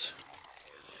bolts.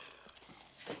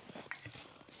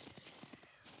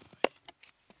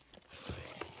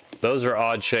 Those are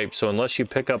odd shapes, so unless you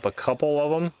pick up a couple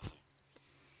of them,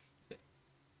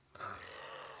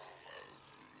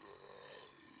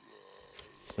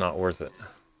 it's not worth it.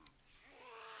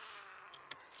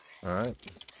 All right.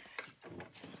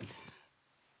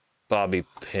 Bobby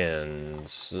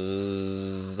pins.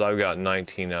 I've got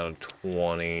 19 out of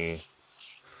 20.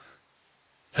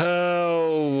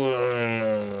 Oh.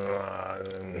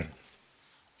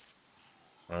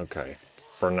 Okay,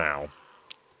 for now.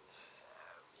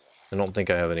 I don't think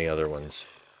I have any other ones.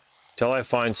 Till I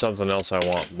find something else I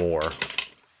want more.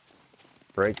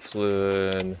 Brake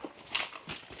fluid.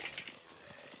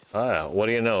 Ah, what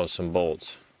do you know? Some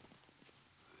bolts.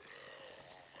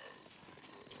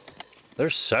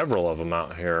 There's several of them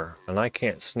out here, and I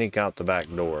can't sneak out the back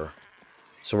door.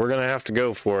 So we're gonna have to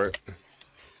go for it.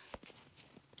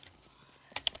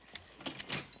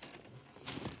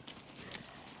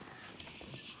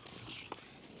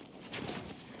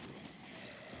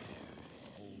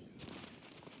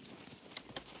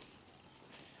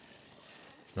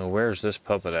 Now, where's this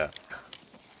puppet at?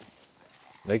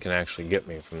 They can actually get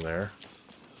me from there.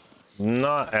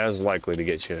 Not as likely to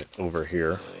get you over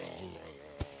here.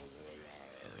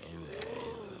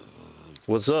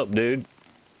 What's up, dude?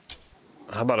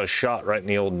 How about a shot right in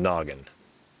the old noggin?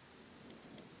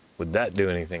 Would that do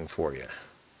anything for you?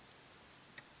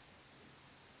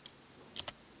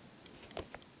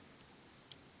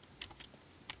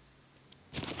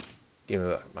 Give me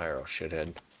back my arrow,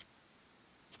 shithead.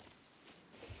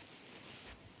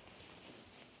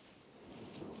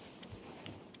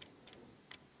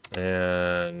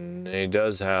 And he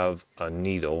does have a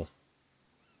needle.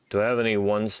 Do I have any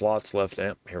 1 slots left?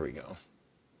 Here we go.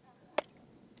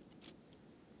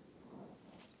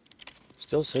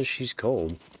 Still says she's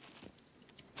cold.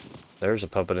 There's a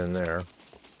puppet in there.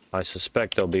 I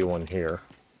suspect there'll be one here.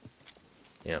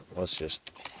 Yeah, let's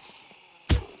just...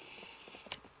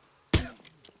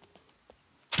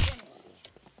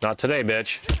 Not today,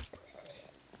 bitch.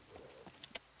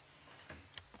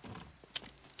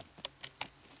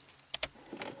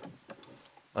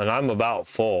 And I'm about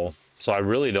full, so I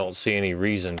really don't see any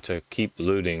reason to keep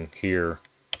looting here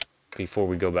before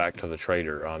we go back to the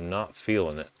trader. I'm not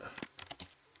feeling it.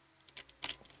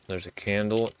 There's a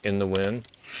candle in the wind.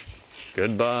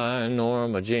 Goodbye,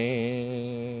 Norma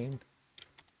Jean.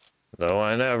 Though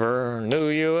I never knew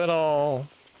you at all.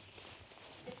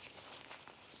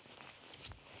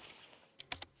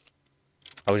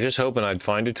 I was just hoping I'd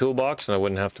find a toolbox and I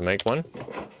wouldn't have to make one.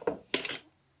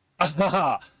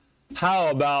 How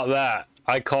about that?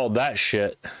 I called that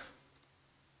shit.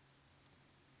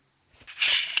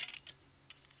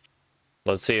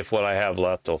 Let's see if what I have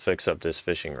left will fix up this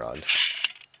fishing rod.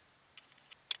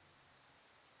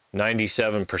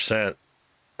 97%.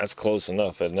 That's close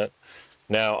enough, isn't it?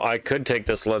 Now, I could take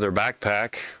this leather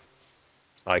backpack.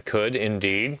 I could,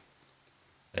 indeed.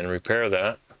 And repair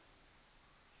that.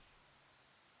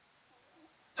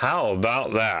 How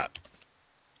about that?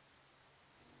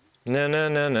 Na na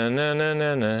na na na na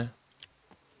na na.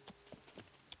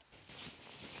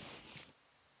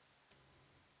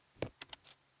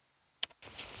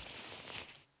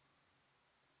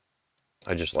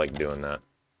 I just like doing that.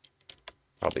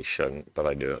 Probably shouldn't, but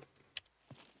I do it.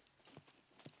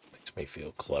 Makes me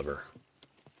feel clever.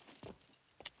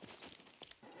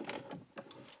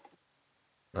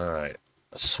 All right.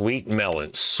 Sweet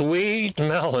melon. Sweet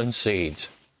melon seeds.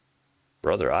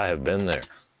 Brother, I have been there.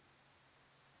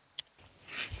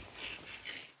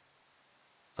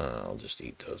 I'll just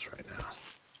eat those right now.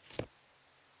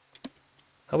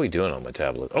 How are we doing on my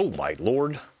tablet? Oh my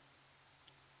lord.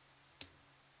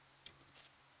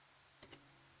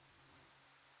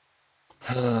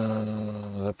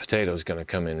 The potato's gonna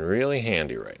come in really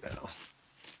handy right now.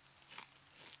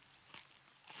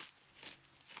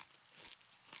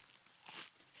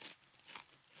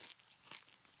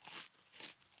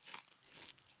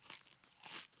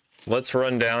 Let's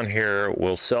run down here.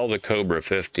 We'll sell the Cobra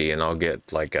 50 and I'll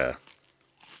get like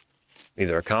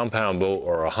either a compound bow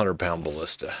or a 100-pound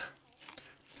ballista.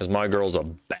 Because my girl's a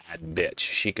bad bitch.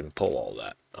 She can pull all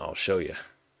that. I'll show you.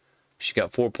 She's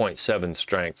got 4.7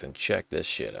 strength, and check this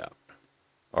shit out.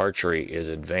 Archery is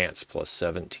advanced plus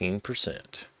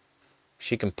 17%.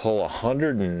 She can pull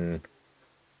 100 and...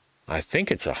 I think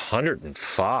it's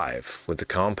 105 with the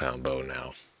compound bow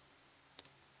now.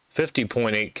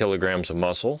 50.8 kilograms of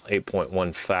muscle,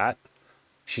 8.1 fat.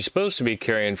 She's supposed to be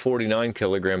carrying 49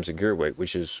 kilograms of gear weight,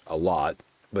 which is a lot,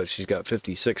 but she's got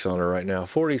 56 on her right now.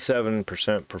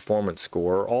 47% performance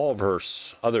score. All of her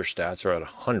other stats are at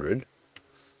 100.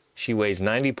 She weighs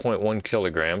 90.1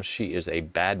 kilograms. She is a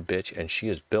bad bitch, and she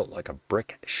is built like a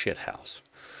brick shithouse.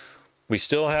 We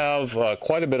still have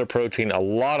quite a bit of protein, a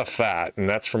lot of fat, and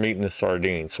that's from eating the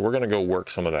sardines. So we're going to go work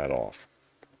some of that off.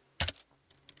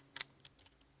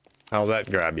 How'll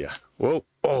that grab you? Whoa.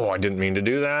 Oh, I didn't mean to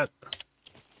do that.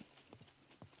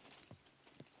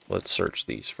 Let's search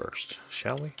these first,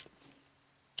 shall we?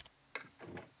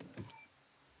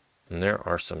 And there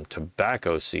are some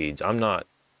tobacco seeds. I'm not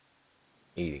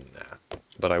eating that,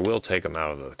 but I will take them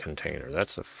out of the container.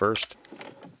 That's the first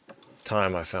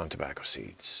time I found tobacco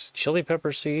seeds. Chili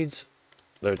pepper seeds.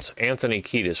 There's Anthony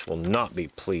Kiedis will not be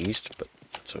pleased, but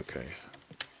it's okay.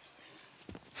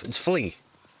 It's flea.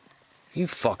 You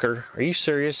fucker. Are you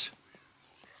serious?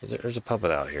 There's a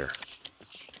puppet out here.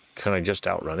 Can I just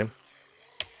outrun him?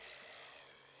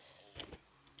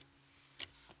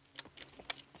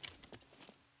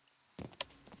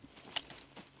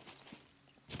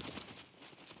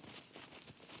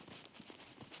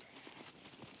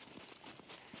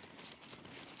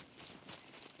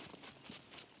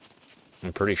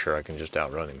 I'm pretty sure I can just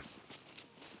outrun him.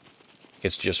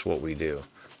 It's just what we do.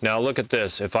 Now look at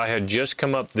this. If I had just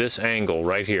come up this angle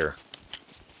right here,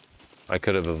 I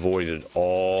could have avoided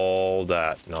all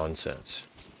that nonsense.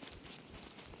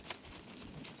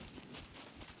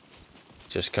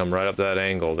 Just come right up that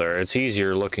angle there. It's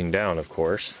easier looking down, of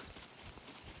course.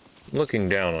 I'm looking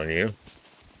down on you.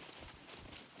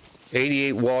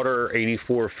 88 water,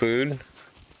 84 food.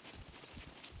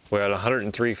 We're at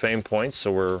 103 fame points,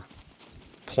 so we're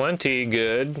plenty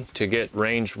good to get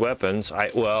ranged weapons.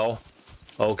 Well,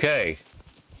 okay.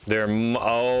 There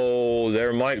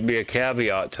might be a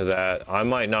caveat to that. I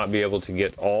might not be able to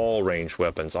get all ranged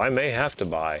weapons. I may have to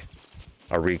buy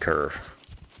a recurve.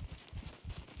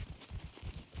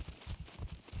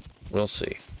 We'll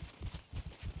see.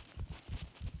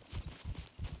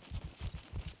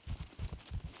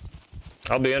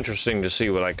 I'll be interesting to see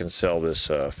what I can sell this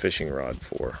fishing rod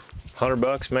for.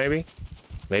 $100 maybe?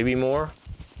 Maybe more?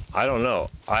 I don't know.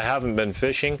 I haven't been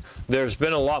fishing. There's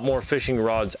been a lot more fishing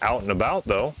rods out and about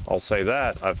though. I'll say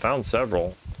that. I've found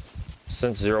several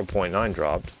since 0.9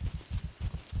 dropped.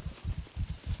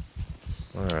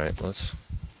 All right, let's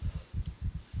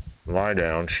lie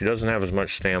down. She doesn't have as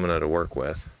much stamina to work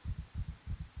with.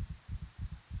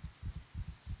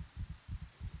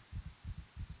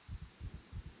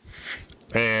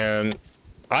 And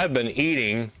I've been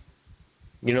eating,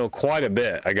 you know, quite a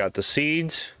bit. I got the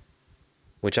seeds,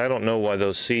 which I don't know why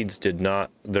those seeds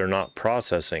they're not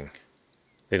processing.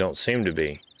 They don't seem to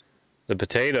be. The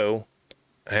potato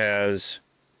has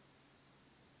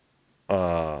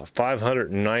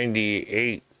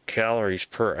 598 calories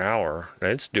per hour.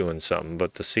 It's doing something,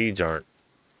 but the seeds aren't.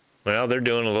 Well, they're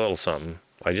doing a little something.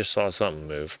 I just saw something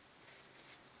move.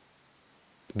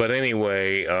 But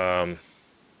anyway,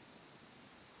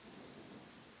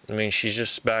 I mean, she's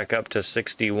just back up to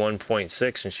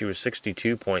 61.6 and she was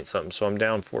 62 point something. So I'm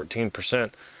down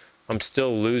 14%. I'm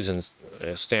still losing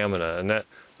stamina. And that,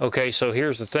 okay, so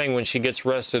here's the thing. When she gets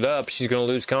rested up, she's going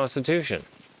to lose constitution.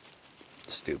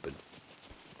 Stupid.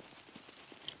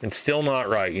 It's still not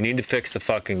right. You need to fix the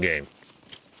fucking game.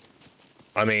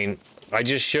 I mean, I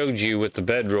just showed you with the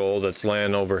bedroll that's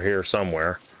laying over here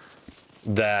somewhere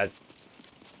that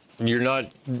you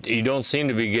don't seem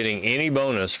to be getting any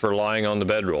bonus for lying on the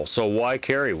bedroll. So why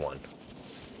carry one?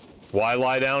 Why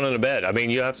lie down in a bed? I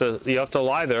mean, you have to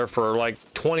lie there for like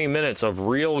 20 minutes of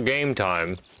real game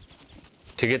time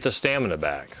to get the stamina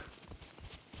back.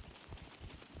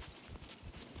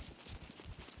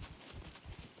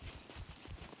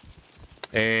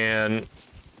 And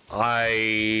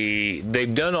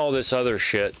they've done all this other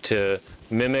shit to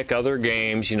mimic other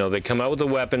games. You know, they come out with the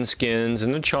weapon skins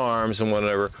and the charms and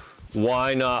whatever.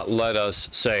 Why not let us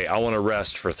say, I want to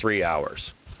rest for 3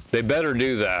 hours? They better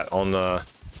do that on the,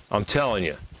 I'm telling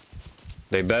you,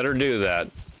 they better do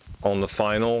that on the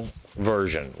final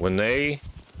version. When they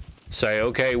say,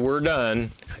 okay, we're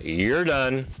done, you're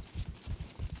done.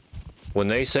 When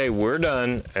they say we're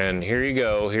done, and here you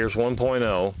go, here's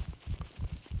 1.0,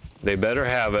 they better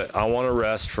have it. I want to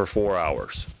rest for 4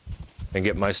 hours and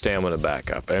get my stamina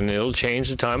back up. And it'll change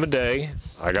the time of day.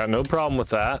 I got no problem with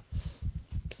that.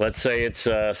 Let's say it's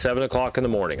 7 o'clock in the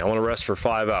morning. I want to rest for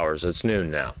 5 hours. It's noon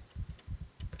now.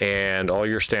 And all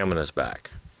your stamina's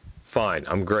back. Fine.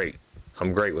 I'm great.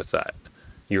 I'm great with that.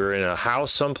 You're in a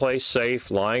house someplace safe,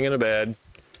 lying in a bed.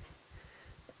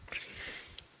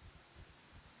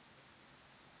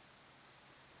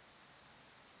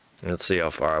 Let's see how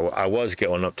far. I was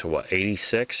going up to what,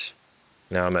 86?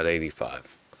 Now I'm at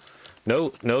 85.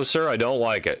 No, sir, I don't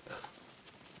like it.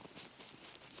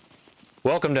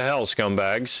 Welcome to hell,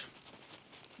 scumbags.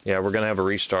 Yeah, we're going to have a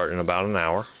restart in about an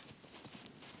hour.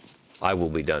 I will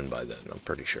be done by then, I'm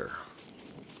pretty sure.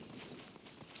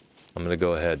 I'm going to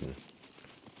go ahead and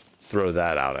throw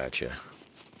that out at you.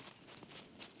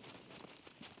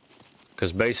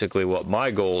 Because basically what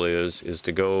my goal is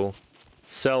to go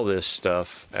sell this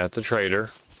stuff at the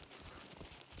trader.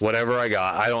 Whatever I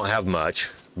got, I don't have much,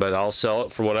 but I'll sell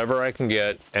it for whatever I can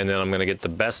get, and then I'm going to get the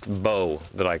best bow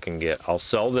that I can get. I'll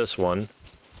sell this one.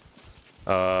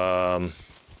 I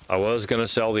was going to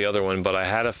sell the other one, but I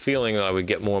had a feeling that I would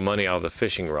get more money out of the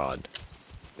fishing rod.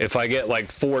 If I get like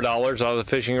 $4 out of the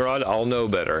fishing rod, I'll know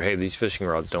better. Hey, these fishing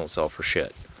rods don't sell for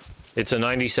shit. It's a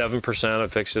 97%. I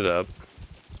fixed it up.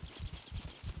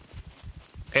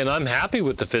 And I'm happy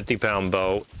with the 50-pound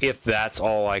bow if that's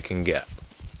all I can get.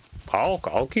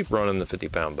 I'll keep running the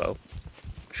 50-pound bow.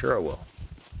 Sure I will.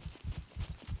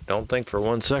 Don't think for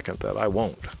 1 second that I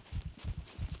won't.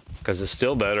 Because it's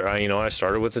still better. I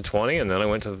started with the 20 and then I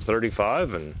went to the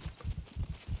 35 and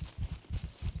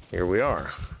here we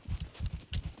are.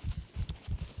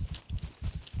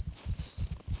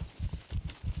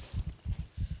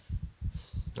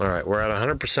 All right, we're at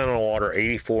 100% on water,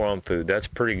 84 on food. That's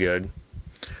pretty good.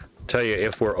 Tell you,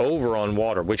 if we're over on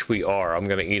water, which we are, I'm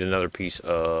going to eat another piece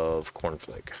of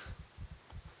cornflake.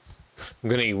 I'm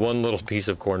going to eat one little piece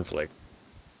of cornflake.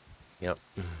 Yep.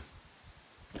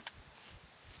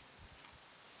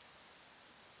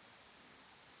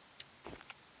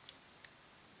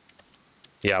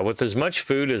 Yeah, with as much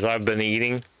food as I've been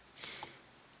eating,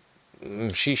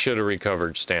 she should have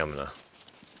recovered stamina.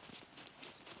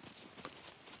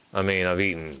 I mean, I've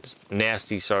eaten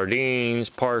nasty sardines,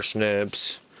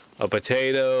 parsnips, a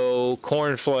potato,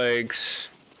 cornflakes,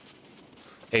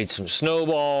 ate some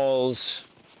snowballs.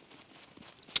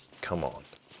 Come on.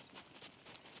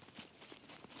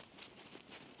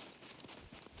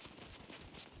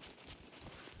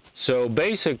 So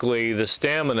basically, the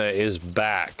stamina is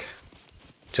back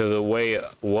to the way it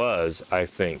was, I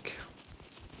think.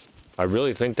 I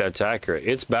really think that's accurate.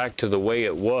 It's back to the way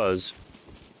it was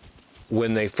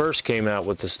when they first came out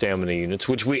with the stamina units,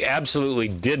 which we absolutely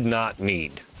did not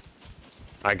need.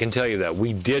 I can tell you that.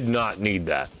 We did not need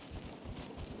that.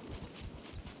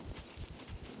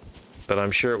 But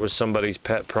I'm sure it was somebody's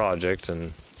pet project,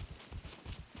 and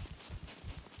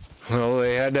well,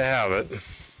 they had to have it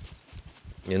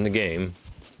in the game.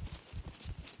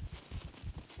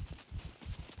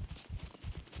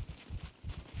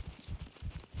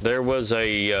 There was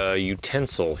a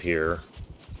utensil here,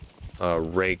 a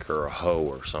rake or a hoe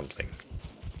or something,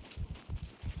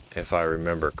 if I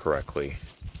remember correctly.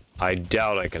 I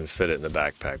doubt I can fit it in the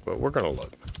backpack, but we're gonna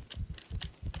look.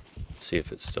 See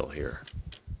if it's still here.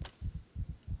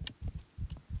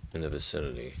 In the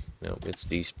vicinity. Nope, it's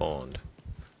despawned.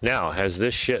 Now, has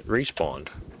this shit respawned?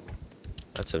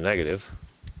 That's a negative.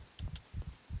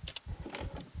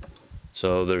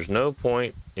 So there's no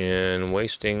point in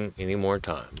wasting any more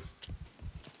time.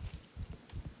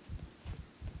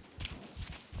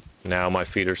 Now my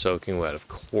feet are soaking wet. Of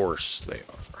course they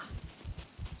are.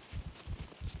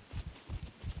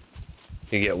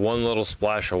 You get one little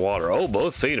splash of water. Oh,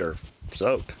 both feet are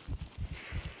soaked.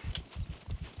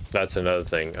 That's another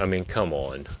thing. I mean, come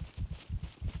on.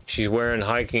 She's wearing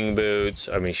hiking boots.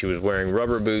 I mean, she was wearing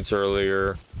rubber boots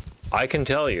earlier. I can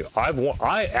tell you,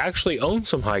 I actually own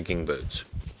some hiking boots,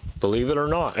 believe it or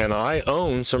not, and I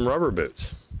own some rubber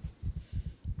boots.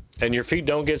 And your feet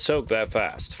don't get soaked that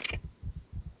fast.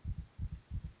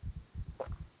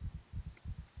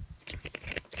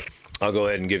 I'll go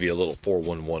ahead and give you a little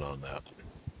 411 on that.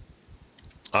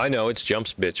 I know it's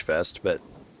Jumps Bitch Fest, but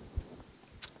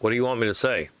what do you want me to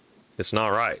say? It's not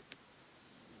right.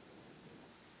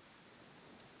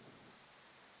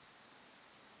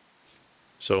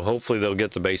 So hopefully they'll get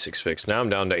the basics fixed. Now I'm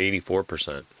down to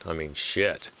 84%. I mean,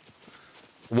 shit.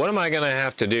 What am I going to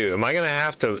have to do? Am I going to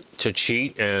have to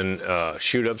cheat and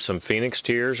shoot up some Phoenix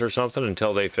tears or something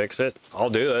until they fix it?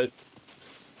 I'll do it.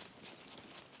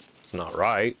 It's not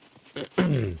right.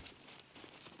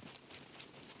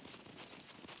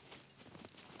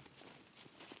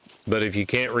 But if you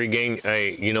can't regain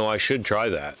a, you know, I should try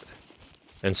that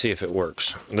and see if it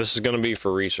works. This is going to be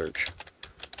for research.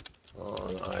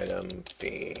 On item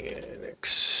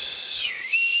Phoenix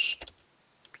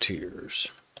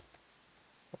tears.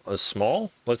 A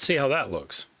small? Let's see how that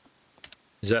looks.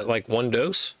 Is that like one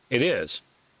dose? It is.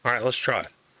 All right, let's try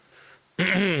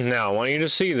it. Now, I want you to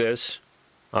see this.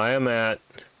 I am at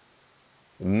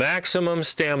maximum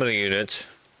stamina unit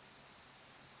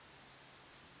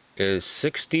is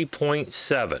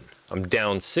 60.7. I'm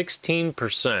down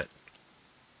 16%.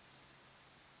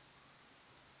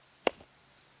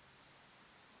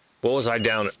 What was I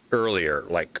down earlier?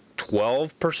 Like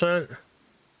 12%?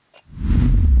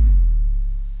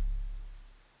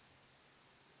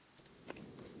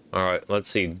 All right, let's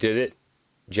see. Did it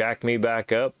jack me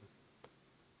back up?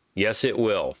 Yes, it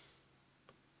will.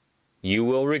 You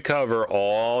will recover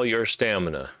all your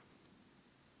stamina.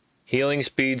 Healing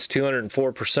speed's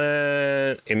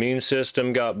 204%. Immune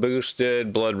system got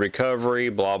boosted. Blood recovery,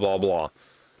 blah, blah, blah.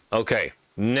 Okay,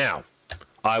 now,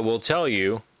 I will tell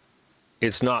you,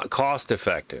 it's not cost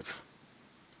effective.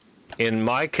 In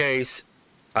my case,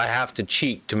 I have to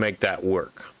cheat to make that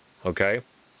work, okay?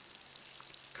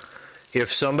 If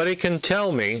somebody can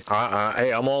tell me,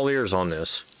 hey, I'm all ears on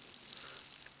this.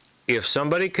 If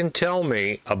somebody can tell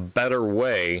me a better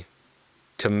way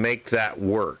to make that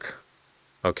work,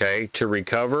 okay, to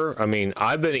recover. I mean,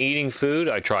 I've been eating food.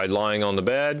 I tried lying on the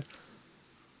bed.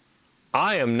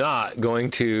 I am not going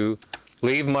to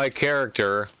leave my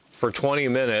character for 20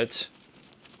 minutes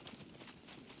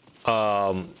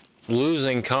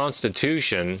losing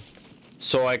constitution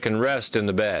so I can rest in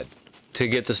the bed to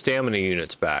get the stamina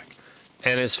units back.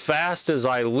 And as fast as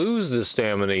I lose the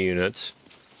stamina units,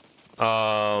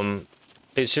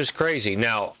 it's just crazy.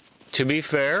 Now, to be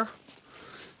fair,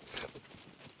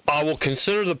 I will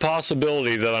consider the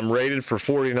possibility that I'm rated for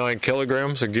 49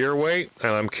 kilograms of gear weight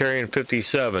and I'm carrying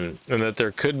 57, and that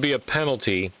there could be a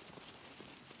penalty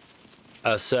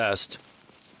assessed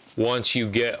once you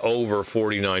get over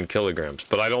 49 kilograms.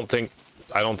 But I don't think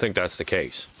that's the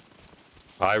case.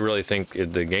 I really think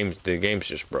the game's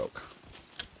just broke.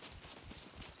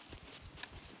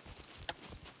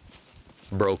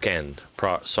 Broken.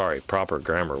 Sorry, proper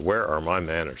grammar. Where are my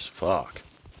manners? Fuck.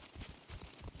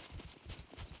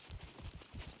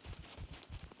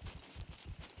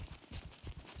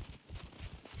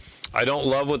 I don't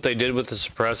love what they did with the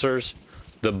suppressors.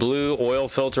 The blue oil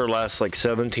filter lasts like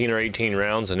 17 or 18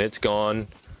 rounds and it's gone.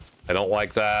 I don't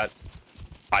like that.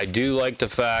 I do like the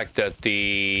fact that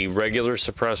the regular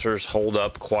suppressors hold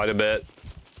up quite a bit.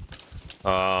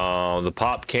 The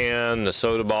pop can, the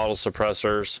soda bottle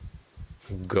suppressors.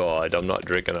 God, I'm not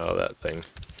drinking out of that thing.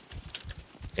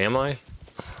 Am I?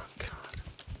 Oh, God.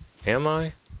 Am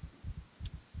I?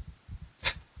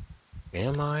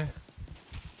 Am I?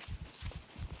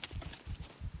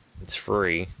 It's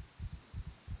free.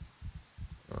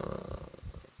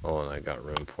 Oh, and I got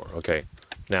room for it. Okay.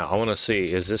 Now, I want to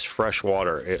see, is this fresh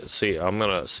water? I'm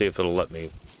going to see if it'll let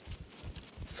me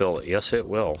fill it. Yes, it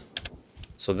will.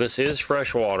 So this is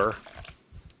fresh water.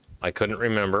 I couldn't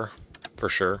remember for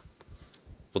sure.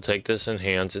 We'll take this in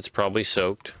hands. It's probably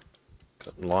soaked,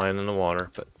 lying in the water,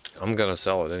 but I'm going to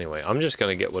sell it anyway. I'm just going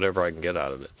to get whatever I can get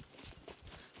out of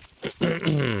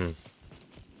it.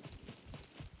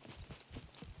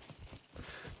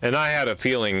 And I had a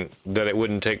feeling that it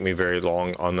wouldn't take me very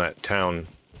long on that town,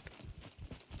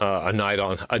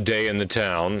 a day in the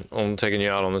town, I'm taking you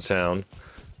out on the town,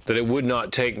 that it would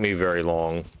not take me very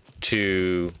long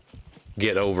to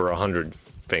get over 100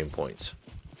 fame points.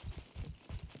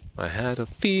 I had a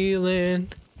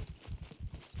feeling.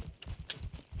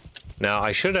 Now,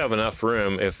 I should have enough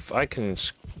room if I can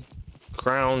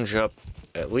scrounge up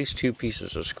at least 2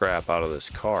 pieces of scrap out of this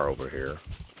car over here.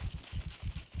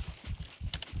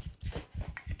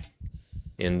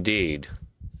 Indeed.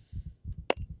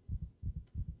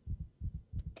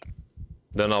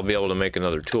 Then I'll be able to make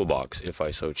another toolbox if I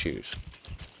so choose.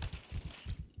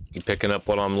 You picking up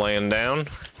what I'm laying down?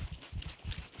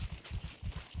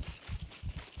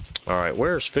 Alright,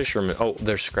 where's Fisherman? Oh,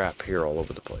 there's scrap here all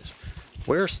over the place.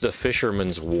 Where's the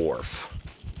Fisherman's Wharf?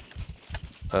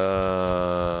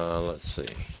 Let's see.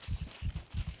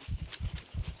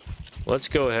 Let's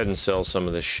go ahead and sell some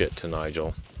of this shit to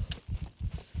Nigel.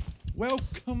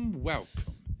 Welcome,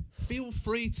 welcome. Feel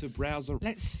free to browse.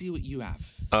 Let's see what you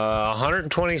have.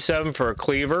 127 for a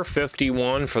cleaver,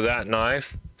 51 for that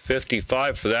knife,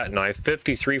 55 for that knife,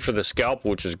 53 for the scalpel,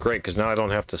 which is great because now I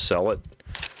don't have to sell it.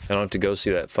 I don't have to go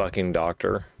see that fucking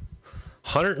doctor.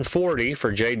 140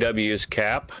 for JW's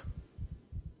cap.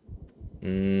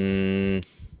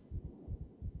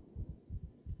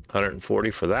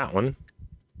 140 for that one.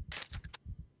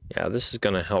 Yeah, this is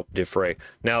going to help defray.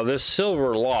 Now, this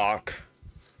silver lock,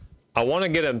 I want to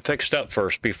get them fixed up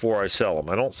first before I sell them.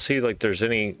 I don't see like there's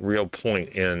any real point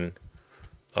in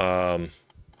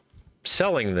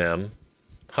selling them.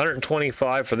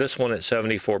 125 for this one at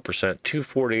 74%.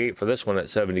 248 for this one at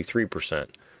 73%.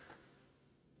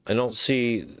 I don't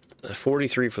see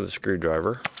 43 for the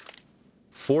screwdriver.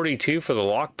 42 for the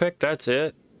lockpick. That's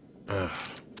it. Ugh.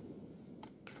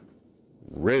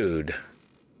 Rude.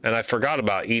 And I forgot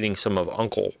about eating some of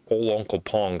old Uncle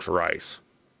Pong's rice.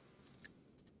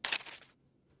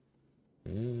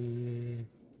 I'm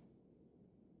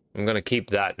going to keep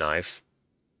that knife.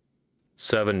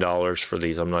 $7 for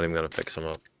these. I'm not even going to fix them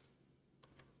up.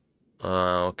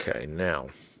 Okay, now.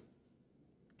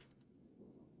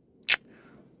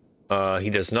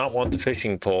 He does not want the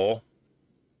fishing pole.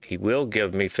 He will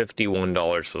give me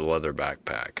 $51 for the leather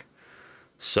backpack.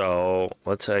 So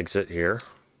let's exit here.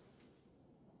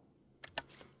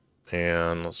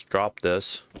 And let's drop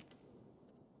this.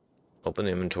 Open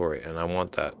inventory. And I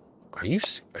want that. Are you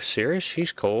serious?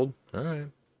 She's cold. All right.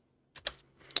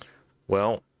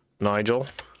 Well, Nigel.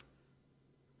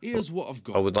 Here's what I've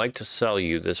got. I would like to sell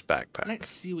you this backpack. Let's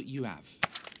see what you have.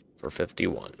 For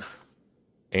 51.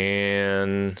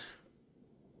 And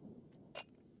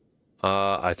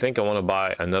I think I want to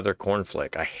buy another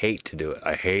cornflake. I hate to do it.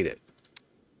 I hate it.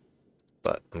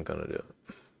 But I'm going to do it.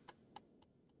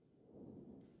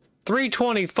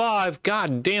 325.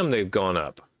 God damn, they've gone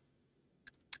up.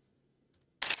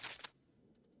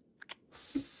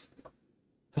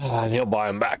 And he'll buy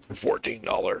them back for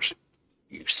 $14.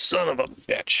 You son of a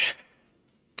bitch.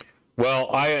 Well,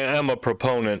 I am a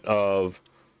proponent of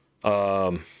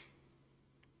not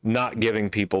giving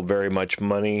people very much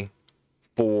money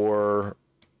for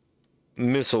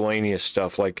miscellaneous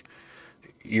stuff. Like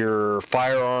your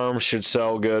firearms should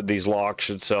sell good. These locks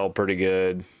should sell pretty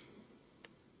good.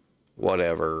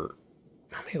 Whatever.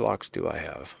 How many locks do I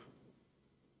have?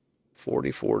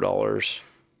 $44.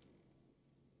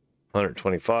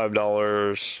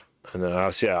 $125. And then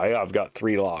I've got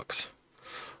 3 locks.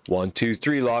 1, 2,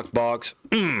 3 lock box.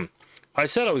 I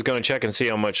said I was going to check and see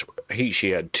how much heat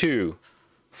she had. 2.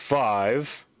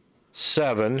 5,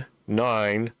 7,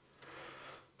 9,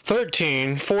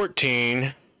 13,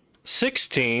 14,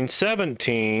 16,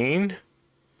 17,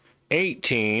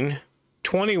 18,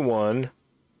 21,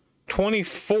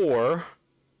 24.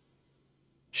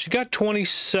 She's got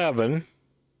 27,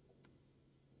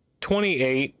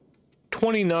 28,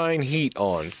 29 heat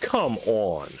on. Come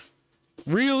on.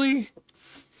 Really?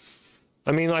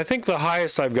 I mean, I think the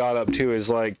highest I've got up to is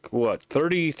like, what,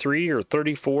 33 or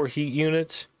 34 heat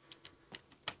units?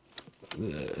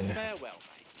 Farewell, mate.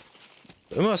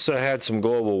 They must have had some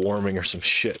global warming or some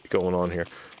shit going on here.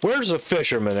 Where's the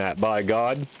fisherman at, by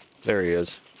God? There he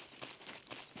is.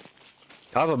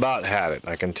 I've about had it,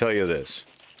 I can tell you this.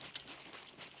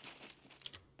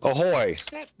 Ahoy.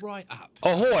 Step right up.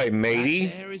 Ahoy, matey.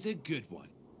 That there is a good one.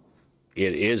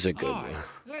 It is a good Aye, one.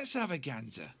 let's have a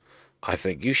gander. I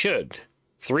think you should.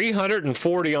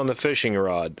 340 on the fishing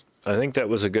rod. I think that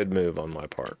was a good move on my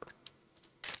part.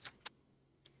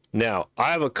 Now,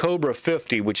 I have a Cobra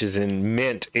 50, which is in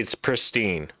mint. It's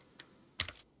pristine.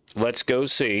 Let's go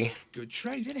see. Good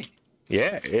trade, isn't it?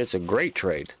 Yeah, it's a great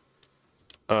trade.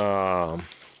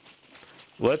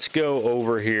 Let's go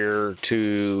over here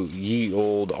to ye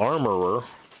old armorer.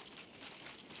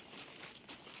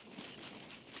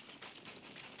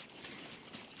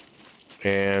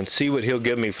 And see what he'll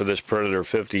give me for this Predator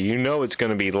 50. You know it's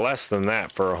going to be less than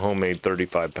that for a homemade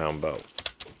 35-pound bow.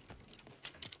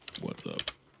 What's up?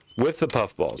 With the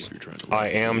puffballs. I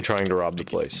am trying to rob the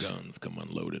place. Guns come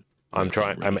unloaded. I'm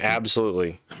trying. I'm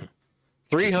absolutely.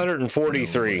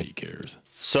 343. Nobody cares.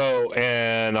 So,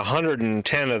 and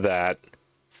 110 of that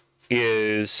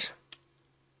is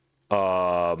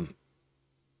the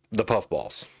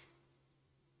puffballs.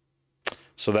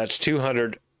 So that's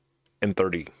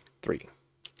 233.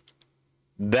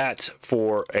 That's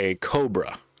for a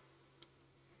Cobra.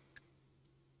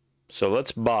 So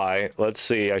let's buy. Let's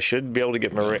see. I should be able to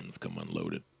get my Guns come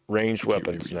unloaded. ranged Security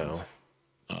weapons now. reasons,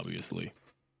 obviously.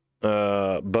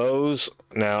 Bows.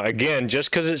 Now, again,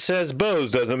 just because it says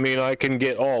bows doesn't mean I can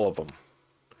get all of them.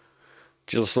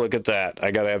 Just look at that.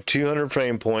 I got to have 200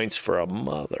 frame points for a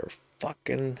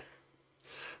motherfucking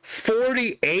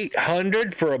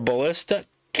 4,800 for a ballista.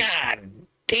 God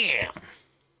damn.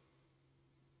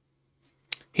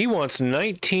 He wants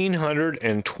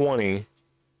 1,920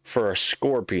 for a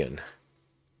Scorpion.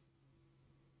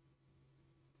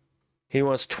 He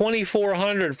wants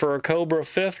 2,400 for a Cobra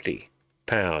 50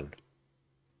 pound.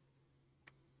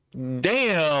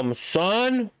 Damn,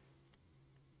 son.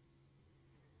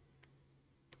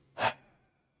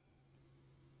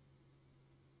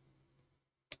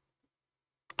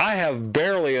 I have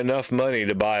barely enough money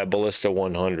to buy a Ballista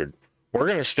 100. We're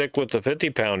going to stick with the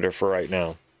 50 pounder for right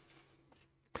now.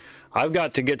 I've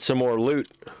got to get some more loot.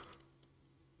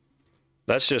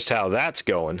 That's just how that's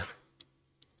going.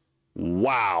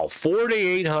 Wow,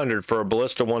 4,800 for a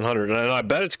Ballista 100, and I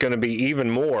bet it's going to be even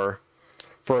more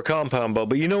for a compound bow.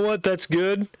 But you know what? That's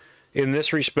good in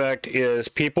this respect is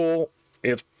people,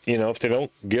 if they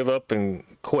don't give up and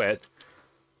quit,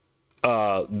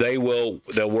 they'll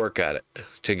work at it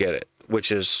to get it, which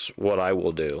is what I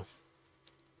will do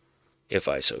if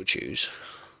I so choose.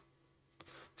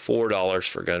 $4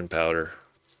 for gunpowder.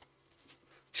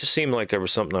 Just seemed like there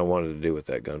was something I wanted to do with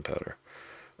that gunpowder.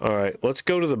 All right, let's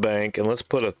go to the bank and let's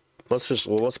put it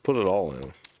all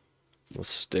in. Let's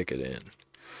stick it in.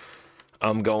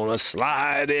 I'm gonna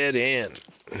slide it in.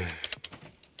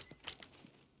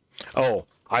 Oh,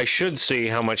 I should see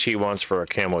how much he wants for a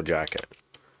camo jacket.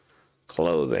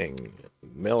 Clothing,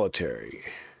 military,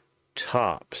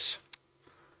 tops,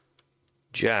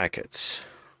 jackets.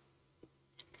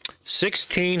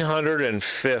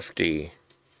 1,650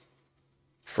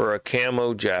 for a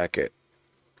camo jacket.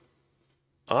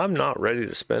 I'm not ready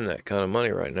to spend that kind of money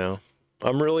right now.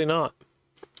 I'm really not.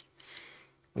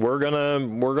 We're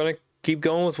gonna keep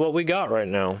going with what we got right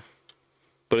now.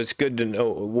 But it's good to know.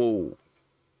 Whoa.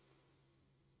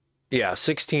 Yeah,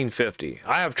 1,650.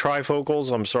 I have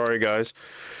trifocals. I'm sorry, guys.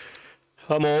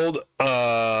 I'm old.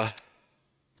 All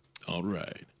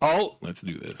right. Oh, Let's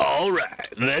do this. all right.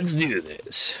 Let's do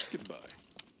this.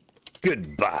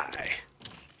 Goodbye.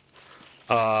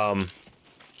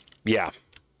 Yeah.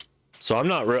 So I'm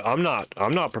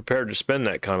not prepared to spend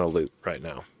that kind of loot right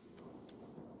now.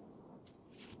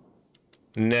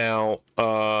 Now,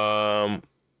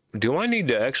 do I need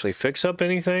to actually fix up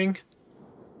anything?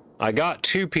 I got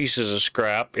 2 pieces of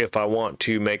scrap if I want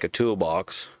to make a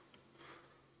toolbox.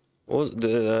 There's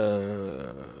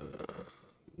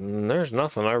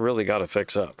nothing I really got to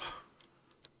fix up.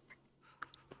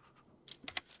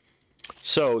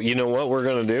 So, you know what we're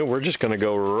going to do? We're just going to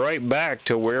go right back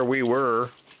to where we were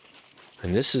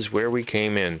And this is where we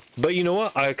came in. But you know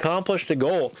what? I accomplished a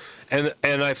goal. And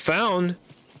I found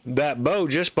that bow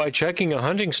just by checking a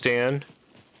hunting stand,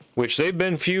 which they've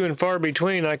been few and far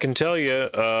between, I can tell you,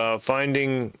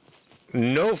 finding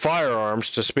no firearms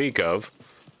to speak of.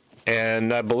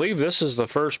 And I believe this is the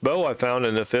first bow I found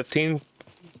in the 50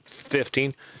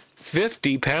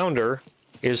 pounder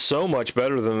is so much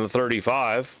better than the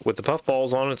 35. With the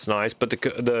puffballs on, it's nice, but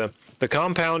the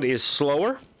compound is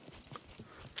slower.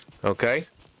 Okay,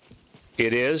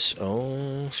 it is.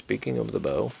 Oh, speaking of the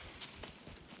bow,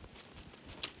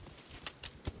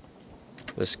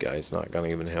 this guy's not gonna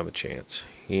even have a chance.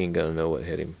 He ain't gonna know what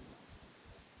hit him.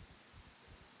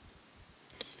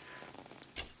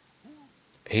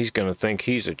 He's gonna think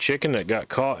he's a chicken that got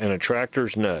caught in a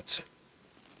tractor's nuts.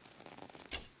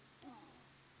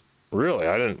 Really,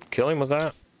 I didn't kill him with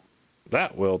that?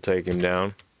 That will take him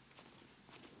down.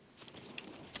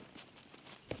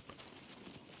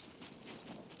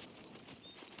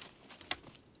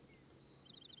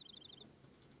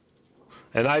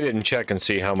 And I didn't check and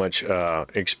see how much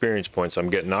experience points I'm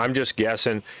getting. I'm just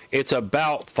guessing it's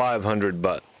about 500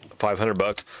 bucks,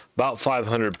 about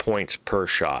 500 points per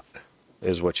shot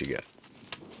is what you get.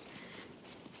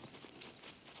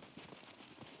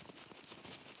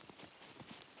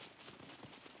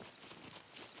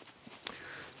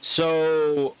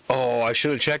 So, oh, I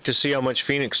should have checked to see how much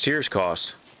Phoenix Tears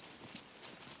cost.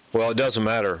 Well, it doesn't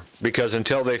matter, because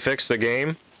until they fix the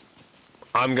game,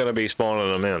 I'm going to be spawning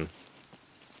them in.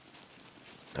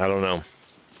 I don't know.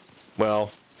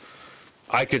 Well,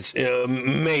 I could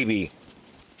maybe.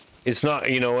 It's not,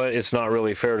 you know what? It's not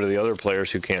really fair to the other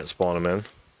players who can't spawn them in.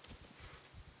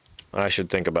 I should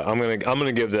think about. I'm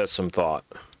gonna give that some thought.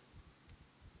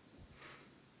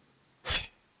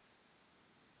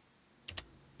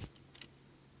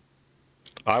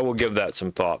 I will give that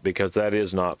some thought, because that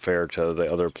is not fair to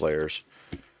the other players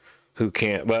who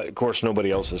can't, but of course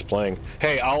nobody else is playing.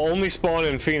 Hey, I'll only spawn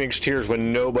in Phoenix Tears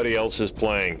when nobody else is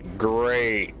playing.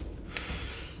 Great.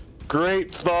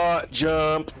 Great thought,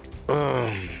 Jump.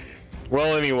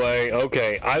 Well, anyway,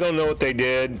 okay. I don't know what they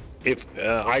did. If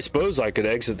I suppose I could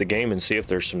exit the game and see if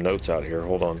there's some notes out here.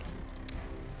 Hold on.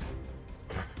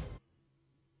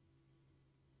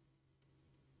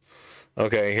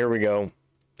 Okay, here we go.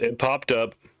 It popped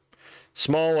up.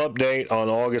 Small update on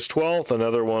August 12th,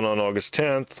 another one on August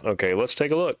 10th. Okay, let's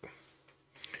take a look.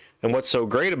 And what's so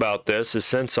great about this is,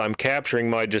 since I'm capturing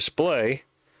my display,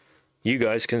 you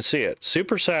guys can see it.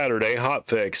 Super Saturday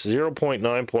hotfix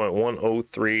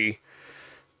 0.9.103 ...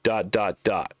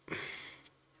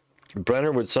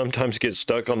 Brenner would sometimes get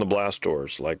stuck on the blast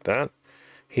doors like that.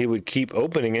 He would keep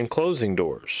opening and closing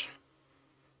doors.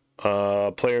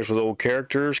 Players with old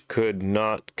characters could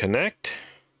not connect.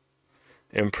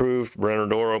 Improved Brenner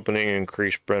door opening,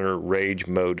 increased Brenner rage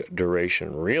mode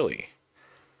duration. Really?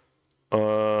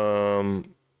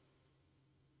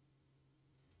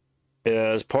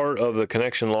 As part of the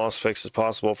connection loss fix, it's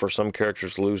possible for some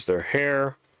characters to lose their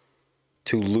hair.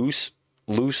 To loose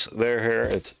their hair.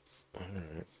 It's,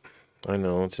 I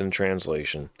know, it's in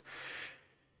translation.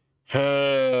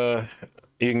 You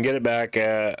can get it back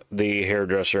at the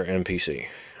hairdresser NPC.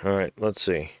 All right, let's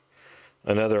see.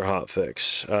 Another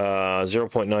hotfix,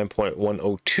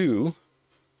 0.9.102.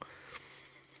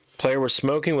 Player was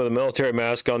smoking with a military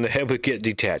mask on. The head would get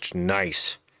detached.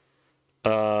 Nice.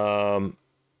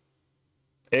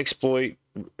 Exploit.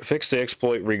 Fix the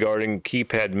exploit regarding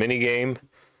keypad minigame.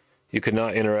 You could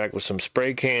not interact with some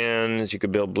spray cans. You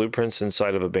could build blueprints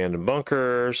inside of abandoned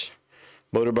bunkers.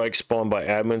 Motorbikes spawned by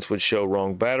admins would show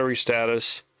wrong battery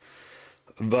status.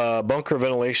 The bunker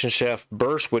ventilation shaft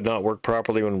burst would not work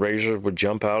properly when razors would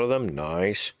jump out of them.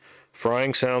 Nice.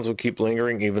 Frying sounds would keep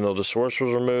lingering even though the source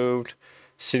was removed.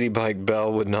 City bike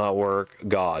bell would not work.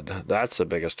 God, that's the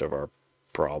biggest of our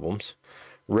problems.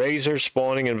 Razors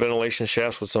spawning in ventilation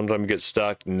shafts would sometimes get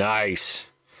stuck. Nice.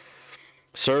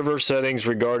 Server settings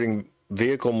regarding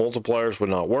vehicle multipliers would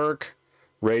not work.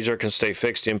 Razor can stay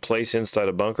fixed in place inside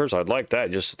of bunkers. I'd like that.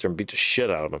 Just sit there and beat the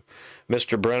shit out of him.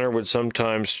 Mr. Brenner would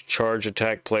sometimes charge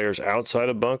attack players outside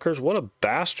of bunkers. What a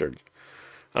bastard.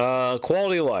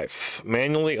 Quality of life.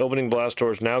 Manually opening blast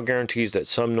doors now guarantees that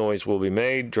some noise will be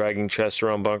made. Dragging chests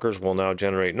around bunkers will now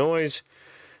generate noise.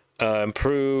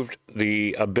 Improved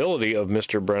the ability of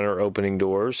Mr. Brenner opening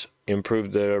doors.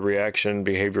 Improved the reaction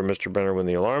behavior of Mr. Brenner when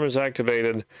the alarm is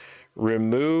activated.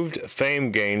 Removed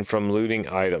fame gain from looting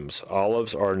items.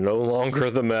 Olives are no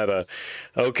longer the meta.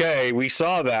 Okay, we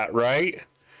saw that, right?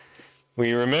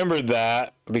 We remembered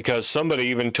that because somebody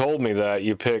even told me that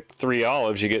you pick 3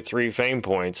 olives, you get 3 fame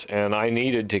points, and I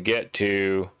needed to get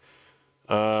to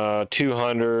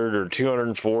 200 or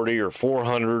 240 or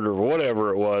 400 or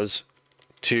whatever it was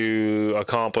to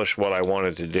accomplish what I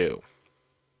wanted to do.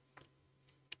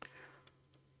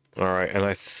 All right, and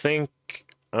I think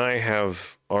I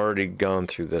have already gone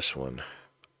through this one.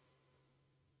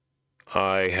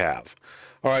 I have.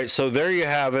 All right, so there you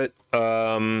have it.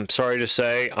 Sorry to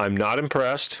say, I'm not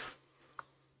impressed.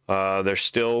 There's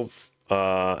still,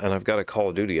 and I've got a Call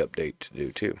of Duty update to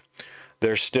do too.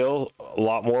 There's still a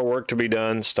lot more work to be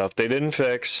done, stuff they didn't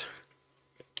fix.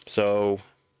 So,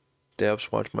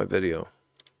 devs, watch my video.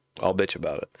 I'll bitch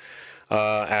about it.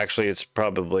 Actually, it's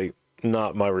probably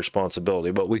not my responsibility,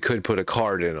 but we could put a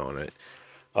card in on it.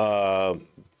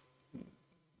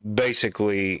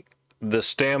 Basically, the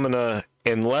stamina,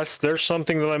 unless there's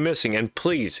something that I'm missing, and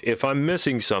please, if I'm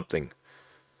missing something,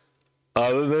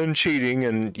 other than cheating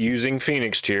and using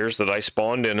Phoenix tiers that I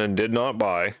spawned in and did not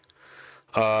buy,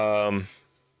 how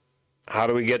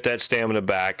do we get that stamina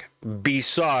back?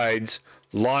 Besides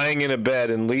lying in a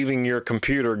bed and leaving your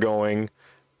computer going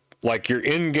like you're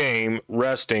in game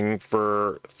resting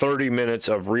for 30 minutes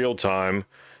of real time,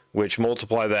 which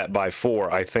multiply that by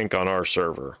 4, I think, on our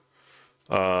server.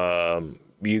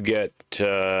 You get 8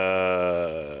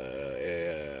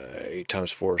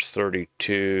 times 4 is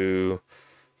 32.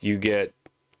 You get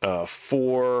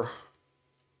 4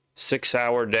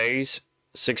 6-hour days.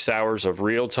 6 hours of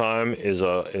real time is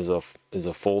a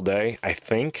full day, I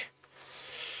think.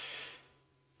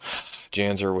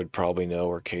 Janzer would probably know,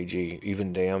 or KG,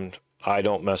 even damned. I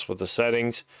don't mess with the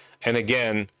settings. And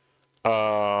again,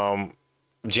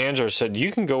 Janzer said,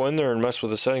 you can go in there and mess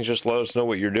with the settings, just let us know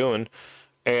what you're doing.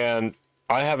 And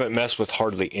I haven't messed with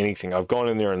hardly anything. I've gone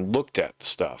in there and looked at the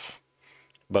stuff,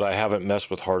 but I haven't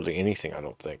messed with hardly anything, I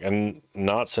don't think. And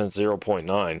not since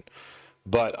 0.9.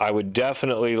 But I would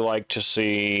definitely like to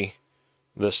see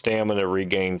the stamina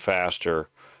regain faster.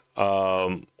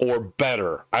 Or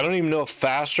better. I don't even know if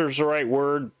faster is the right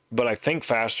word, but I think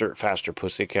faster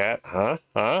pussycat,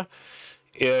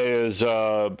 is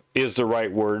the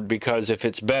right word, because if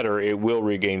it's better, it will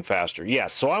regain faster.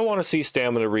 Yes, so I want to see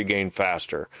stamina regain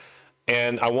faster,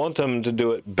 and I want them to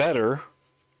do it better.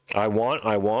 I want.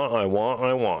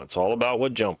 It's all about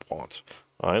what Jump wants.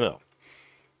 I know.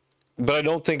 But I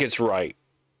don't think it's right,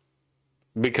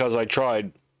 because I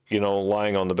tried,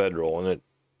 lying on the bedroll, and it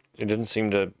didn't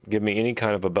seem to give me any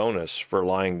kind of a bonus for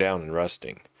lying down and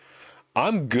resting.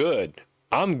 I'm good.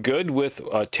 I'm good with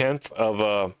 1/10 of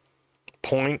a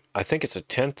point. I think it's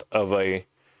 1/10 of a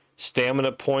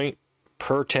stamina point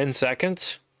per 10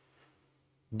 seconds.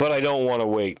 But I don't want to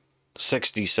wait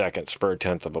 60 seconds for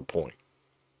 1/10 of a point.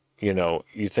 You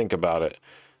think about it.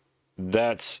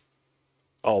 That's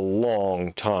a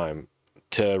long time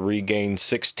to regain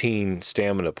 16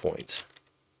 stamina points.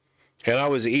 And I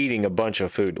was eating a bunch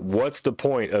of food. What's the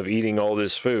point of eating all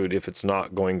this food if it's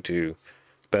not going to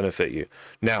benefit you?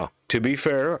 Now, to be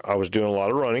fair, I was doing a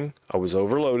lot of running. I was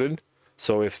overloaded.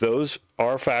 So if those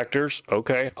are factors,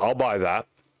 okay, I'll buy that.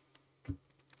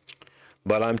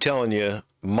 But I'm telling you,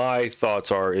 my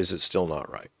thoughts are, is it still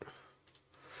not right?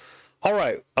 All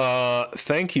right.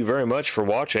 Thank you very much for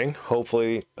watching.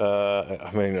 Hopefully,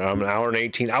 I'm an hour and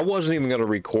 18. I wasn't even going to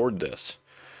record this,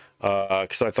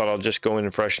 because I thought I'll just go in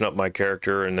and freshen up my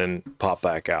character and then pop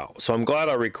back out. So I'm glad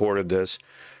I recorded this.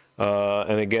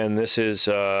 And again, this is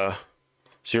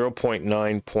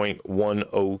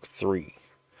 0.9.103.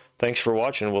 Thanks for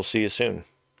watching. We'll see you soon.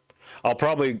 I'll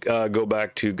probably go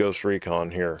back to Ghost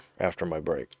Recon here after my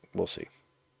break. We'll see.